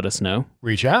 please let us know.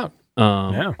 Reach out.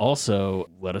 Also,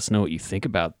 let us know what you think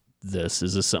about this.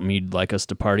 Is this something you'd like us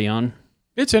to party on?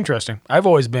 It's interesting. I've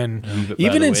always been, Leave it by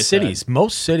even the in wayside. cities,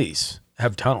 most cities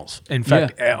have tunnels. In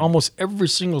fact, almost every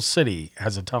single city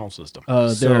has a tunnel system.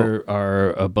 There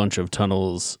are a bunch of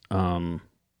tunnels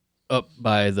up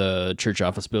by the church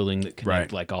office building that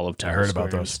connect like all of Tower I heard Square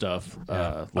about and those stuff.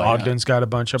 Ogden's got a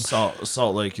bunch of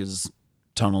Salt Lake is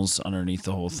tunnels underneath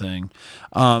the whole thing.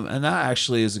 And that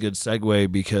actually is a good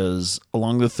segue because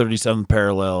along the 37th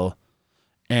parallel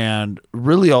and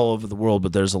really all over the world,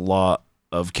 but there's a lot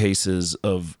of cases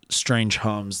of strange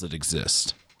hums that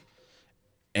exist.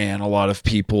 And a lot of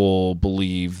people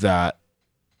believe that,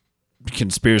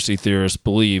 conspiracy theorists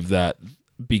believe that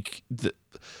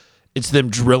it's them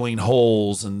drilling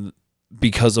holes and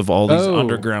because of all these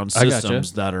underground I gotcha.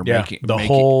 systems that are Yeah, making the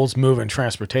holes moving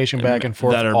transportation back and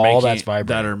forth, that are all making, that's vibrating.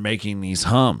 that are making these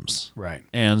hums. Right.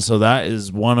 And so that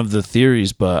is one of the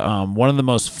theories. But one of the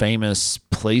most famous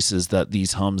places that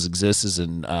these hums exist is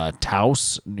in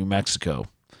Taos, New Mexico.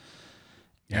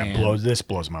 Yeah, And this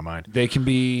blows my mind. They can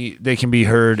be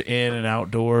heard in and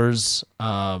outdoors.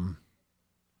 And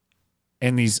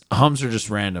these hums are just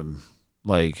random.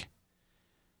 Like,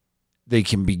 they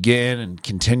can begin and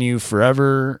continue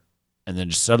forever and then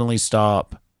just suddenly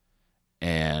stop,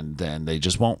 and then they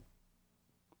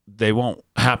won't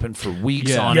happen for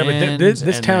weeks on but end.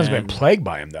 this town's been plagued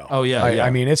by them, though. Oh, yeah, I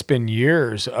mean, it's been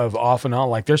years of off and on.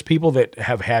 Like, there's people that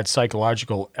have had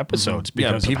psychological episodes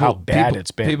because of how bad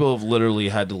it's been. People have literally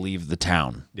had to leave the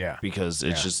town. Yeah. Because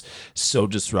it's just so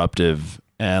disruptive,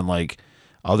 and like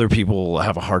other people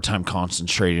have a hard time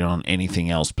concentrating on anything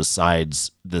else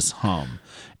besides this hum.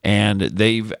 And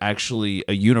they've actually,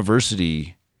 a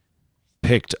university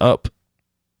picked up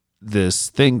this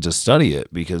thing to study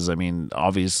it because, I mean,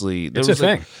 obviously there was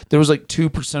like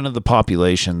 2% of the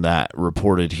population that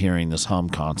reported hearing this hum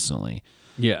constantly.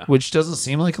 Yeah. Which doesn't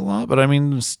seem like a lot, but I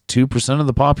mean, it's 2% of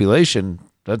the population.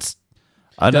 That's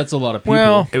a lot of people.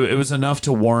 Well, it was enough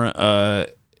to warrant an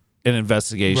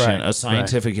investigation, Right, a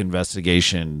scientific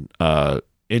investigation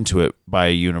into it by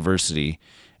a university.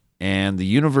 And the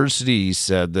university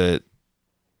said that,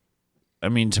 I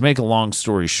mean, to make a long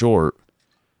story short,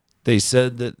 they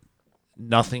said that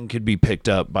nothing could be picked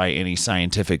up by any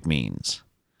scientific means.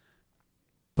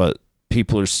 But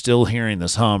people are still hearing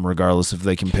this hum regardless if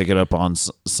they can pick it up on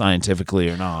scientifically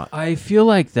or not. I feel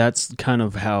like that's kind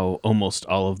of how almost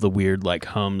all of the weird like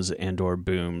hums and or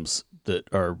booms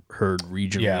that are heard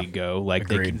regionally go. Like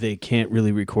they can't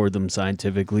really record them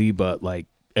scientifically, but like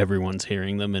everyone's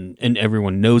hearing them and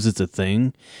everyone knows it's a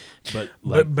thing. But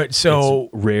like, but so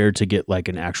it's rare to get like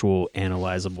an actual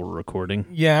analyzable recording.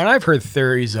 Yeah, and I've heard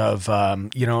theories of,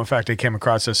 in fact, I came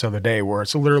across this other day where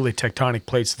it's literally tectonic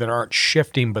plates that aren't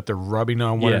shifting, but they're rubbing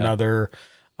on one another.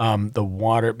 The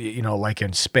water, like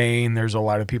in Spain, there's a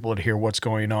lot of people that hear what's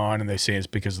going on, and they say it's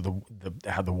because of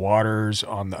how the water's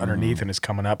on the underneath and it's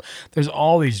coming up. There's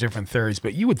all these different theories,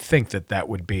 but you would think that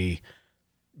would be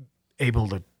able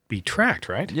to be tracked,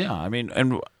 right? Yeah, I mean,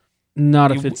 and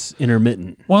not if it's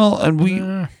intermittent. Well, and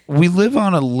we live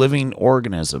on a living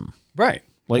organism, right?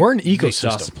 Like, we're an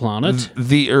ecosystem. Planet.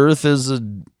 The Earth is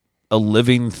a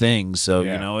living thing, so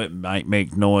it might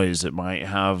make noise, it might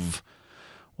have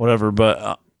whatever,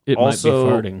 but it also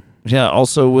might be farting. Yeah,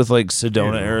 also with like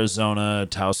Sedona, Arizona,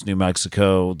 Taos, New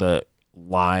Mexico, that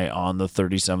lie on the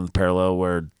 37th parallel,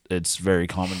 where it's very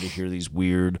common to hear these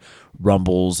weird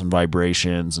rumbles and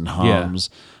vibrations and hums.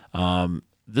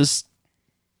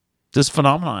 This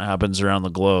phenomenon happens around the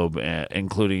globe,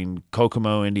 including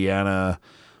Kokomo, Indiana,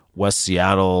 West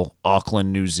Seattle,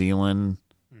 Auckland, New Zealand,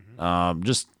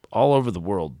 just all over the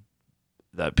world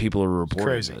that people are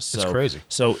reporting this. It's crazy.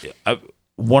 So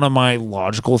one of my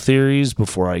logical theories,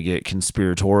 before I get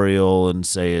conspiratorial and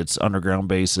say it's underground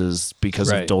bases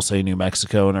because of Dulce, New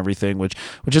Mexico and everything, which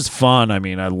is fun. I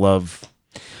mean, I love...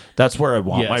 That's where I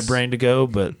want my brain to go,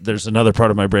 but there's another part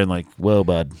of my brain like, whoa,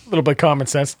 bud. A little bit of common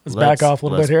sense. Let's back off a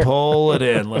little bit here. Let's pull it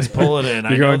in. Let's pull it in.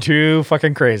 You're going too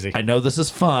fucking crazy. I know this is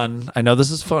fun. I know this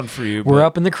is fun for you. We're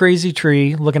up in the crazy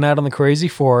tree, looking out on the crazy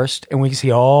forest, and we can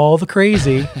see all the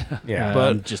crazy. Yeah, but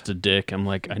I'm just a dick. I'm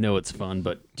like, I know it's fun,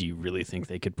 but do you really think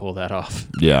they could pull that off?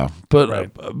 Yeah,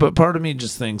 but part of me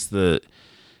just thinks that,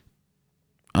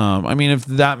 I mean, if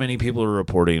that many people are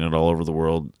reporting it all over the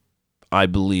world, I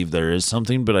believe there is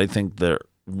something, but I think that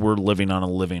we're living on a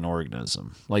living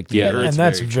organism. Like the Earth, and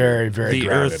that's very, very the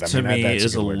grounded. Earth to me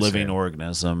is a living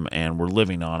organism, and we're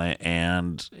living on it,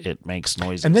 and it makes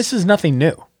noises. And this is nothing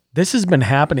new. This has been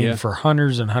happening for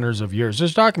hundreds and hundreds of years.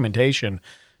 There's documentation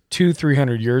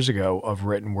 200-300 years ago of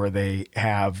written where they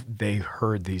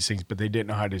heard these things, but they didn't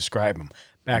know how to describe them.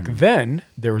 Back then,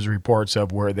 there was reports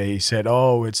of where they said,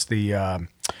 "Oh, it's the."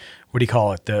 What do you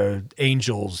call it? The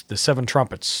angels, the seven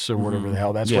trumpets, or whatever the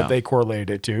hell. That's what they correlated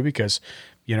it to because,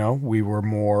 we were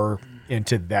more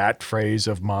into that phrase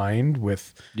of mind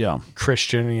with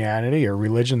Christianity or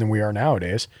religion than we are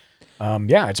nowadays.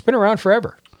 It's been around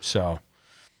forever. So,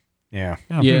 yeah.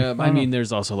 Yeah, I mean,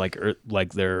 there's also like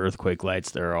there are earthquake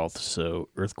lights. There are also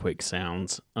earthquake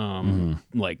sounds,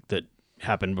 like that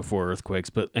happen before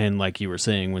earthquakes, and like you were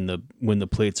saying, when the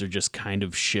plates are just kind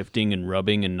of shifting and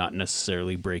rubbing and not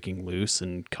necessarily breaking loose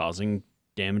and causing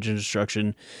damage and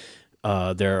destruction,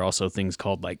 there are also things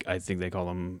called, like, I think they call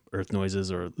them earth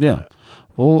noises or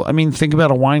well, I mean, think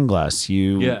about a wine glass.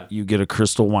 You get a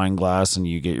crystal wine glass and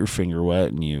you get your finger wet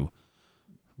and you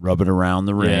rub it around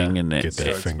the ring, and Get it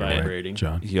that finger vibrating. wet,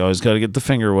 John. You always got to get the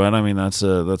finger wet. I mean, that's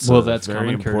Well, a that's very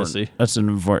common important. courtesy. That's an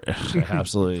important.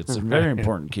 Absolutely, it's a very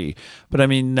important key. But I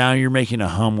mean, now you're making a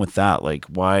hum with that. Like,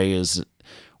 why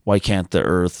can't the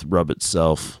earth rub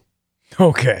itself?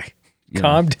 Okay. You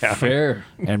Calm know, down. Fair.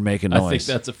 And make a I noise.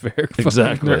 think that's a fair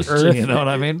Exactly. fucking question. You know what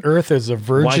I mean? Earth is a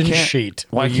virgin can't- sheet.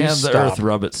 Why Will you can't the stop? earth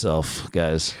rub itself,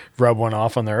 guys? Rub one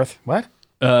off on the earth? What?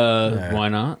 Why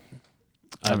not?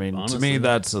 I mean, to honestly- me,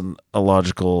 that's a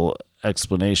logical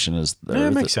explanation. Is the Yeah, it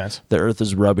earth, makes sense. The earth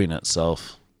is rubbing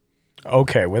itself.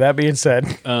 Okay, with that being said,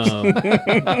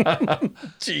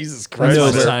 Jesus Christ.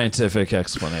 No sir. scientific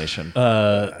explanation.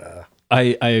 I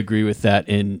agree with that,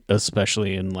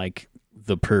 especially in like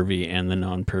the pervy and the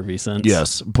non-pervy sense.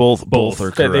 Yes, both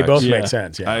are correct. They both make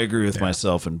sense. Yeah. I agree with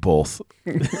myself in both.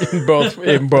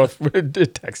 in both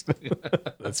text.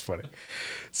 That's funny.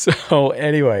 So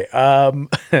anyway,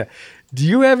 do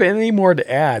you have any more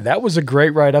to add? That was a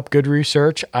great write-up, good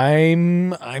research.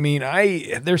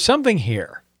 There's something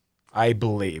here, I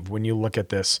believe, when you look at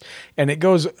this, and it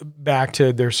goes back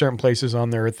to there's certain places on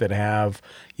the earth that have,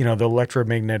 the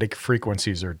electromagnetic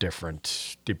frequencies are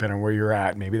different depending on where you're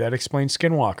at. Maybe that explains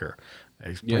Skinwalker. It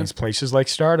explains places like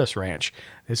Stardust Ranch.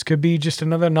 This could be just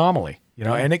another anomaly,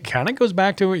 and it kind of goes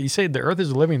back to what you say. The earth is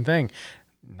a living thing.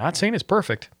 Not saying it's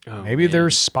perfect. Maybe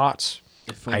there's spots.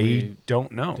 I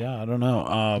don't know. Yeah, I don't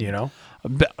know.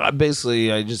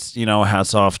 Basically, I just,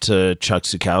 hats off to Chuck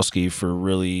Zukowski for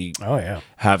really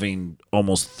having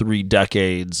almost 3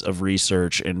 decades of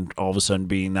research and all of a sudden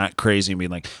being that crazy and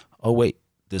being like, oh, wait,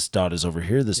 this dot is over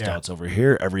here. This dot's over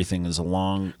here. Everything is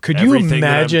along. Could you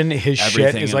imagine his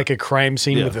shit is like a crime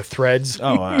scene with the threads?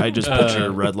 Oh, I just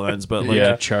picture red lines, but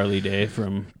like Charlie Day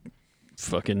from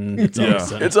fucking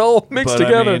it's all mixed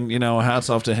together. I mean, hats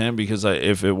off to him because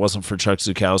if it wasn't for Chuck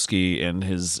Zukowski and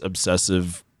his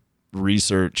obsessive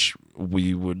research,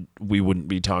 we wouldn't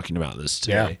be talking about this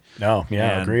today. And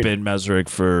agreed. Ben Mesrick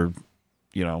for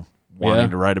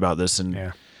wanting to write about this,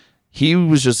 and he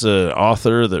was just an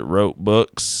author that wrote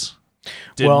books.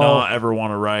 Did not ever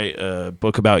want to write a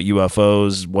book about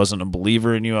UFOs. Wasn't a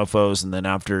believer in UFOs, and then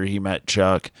after he met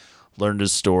Chuck, learned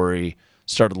his story,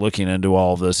 started looking into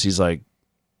all of this. He's like,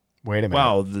 wait a minute.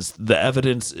 Wow, the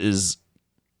evidence is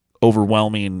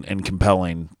overwhelming and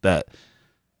compelling that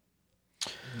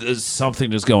there's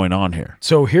something is going on here.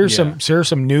 So here's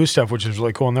some new stuff, which is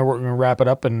really cool. And then we're going to wrap it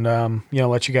up and,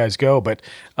 let you guys go. But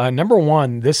number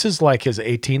one, this is like his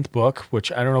 18th book,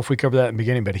 which I don't know if we covered that in the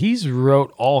beginning, but he's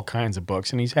wrote all kinds of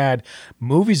books and he's had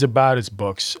movies about his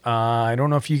books. I don't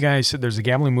know if you guys, there's a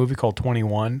gambling movie called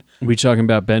 21. Are we talking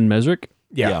about Ben Mesrick?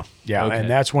 Yeah. Okay. And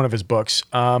that's one of his books.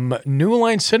 New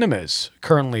Line Cinemas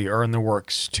currently are in the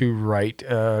works to write,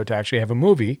 to actually have a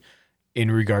movie in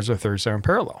regards to 37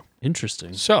 Parallel.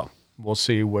 Interesting. So we'll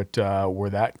see what where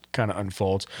that kind of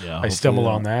unfolds. Yeah, I stumbled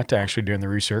on that actually doing the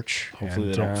research. Hopefully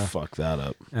they don't fuck that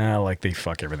up. Like they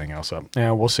fuck everything else up.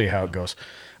 Yeah, we'll see how it goes.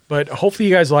 But hopefully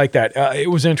you guys like that. It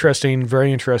was interesting,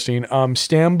 very interesting.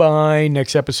 Stand by.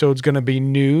 Next episode's going to be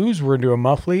news. We're going to do a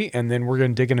monthly, and then we're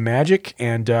going to dig into magic.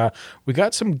 And we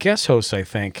got some guest hosts, I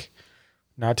think.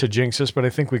 Not to jinx us, but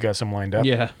I think we got some lined up.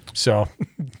 Yeah. So,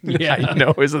 I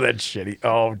know, isn't that shitty?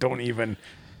 Oh, don't even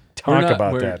talk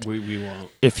about that. We won't.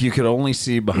 If you could only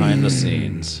see behind the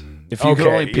scenes. If you could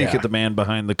only peek at the man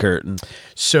behind the curtain.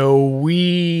 So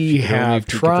we have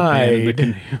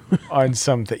tried on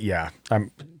something. Yeah.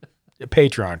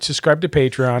 Patreon. Subscribe to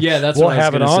Patreon. Yeah, that's we'll what I was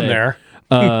have it gonna on say. there.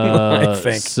 I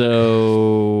think.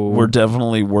 So we're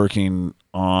definitely working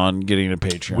on getting a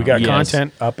Patreon. We got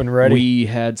content up and ready. We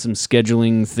had some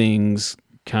scheduling things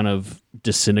kind of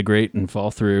disintegrate and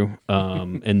fall through.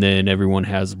 And then everyone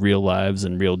has real lives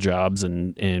and real jobs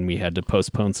and we had to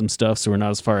postpone some stuff. So we're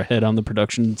not as far ahead on the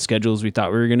production schedule as we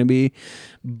thought we were going to be.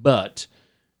 But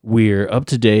we're up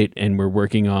to date and we're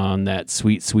working on that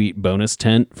sweet bonus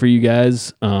tent for you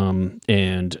guys.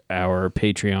 And our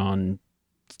Patreon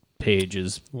page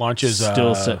launches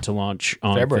still set to launch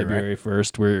on February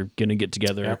 1st. We're going to get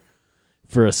together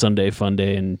for a Sunday fun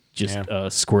day and just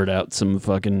squirt out some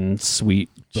fucking sweet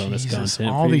bonus content.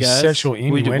 All for you these guys. sexual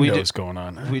innuendos going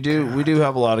on. We do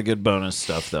have a lot of good bonus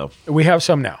stuff though. We have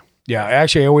some now. Yeah,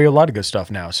 actually we have a lot of good stuff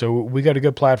now. So we got a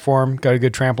good platform, got a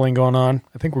good trampoline going on.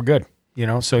 I think we're good.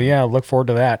 So look forward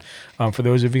to that. For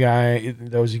those of you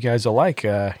guys that like,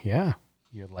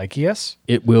 you like yes?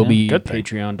 It will be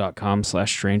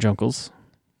patreon.com/strangeuncles.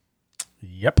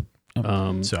 Yep.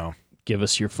 So give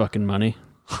us your fucking money.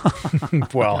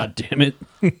 Well, God damn it.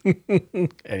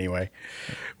 Anyway,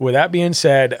 with that being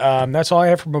said, that's all I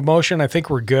have for promotion. I think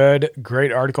we're good.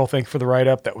 Great article. Thank you for the write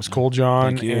up. That was cool,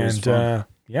 John. Thank you. And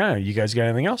you guys got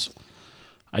anything else?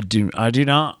 I do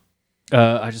not.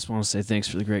 I just want to say thanks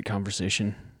for the great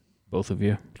conversation, both of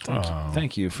you.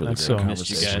 Thank you for the That's great so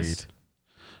conversation. sweet.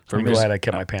 I'm glad I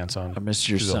kept my pants on. I missed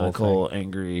your through the whole cynical,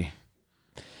 thing.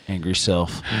 angry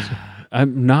self.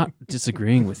 I'm not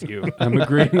disagreeing with you. I'm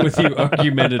agreeing with you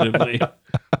argumentatively.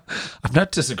 I'm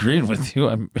not disagreeing with you.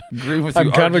 I'm agreeing with you.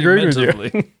 I'm kind of agreeing with you.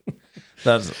 argumentatively.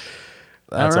 That's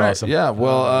all right. awesome. Yeah.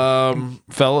 Well,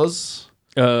 fellas.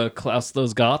 Klaus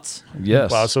those Gots. Yes.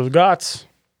 Klaus those Gots.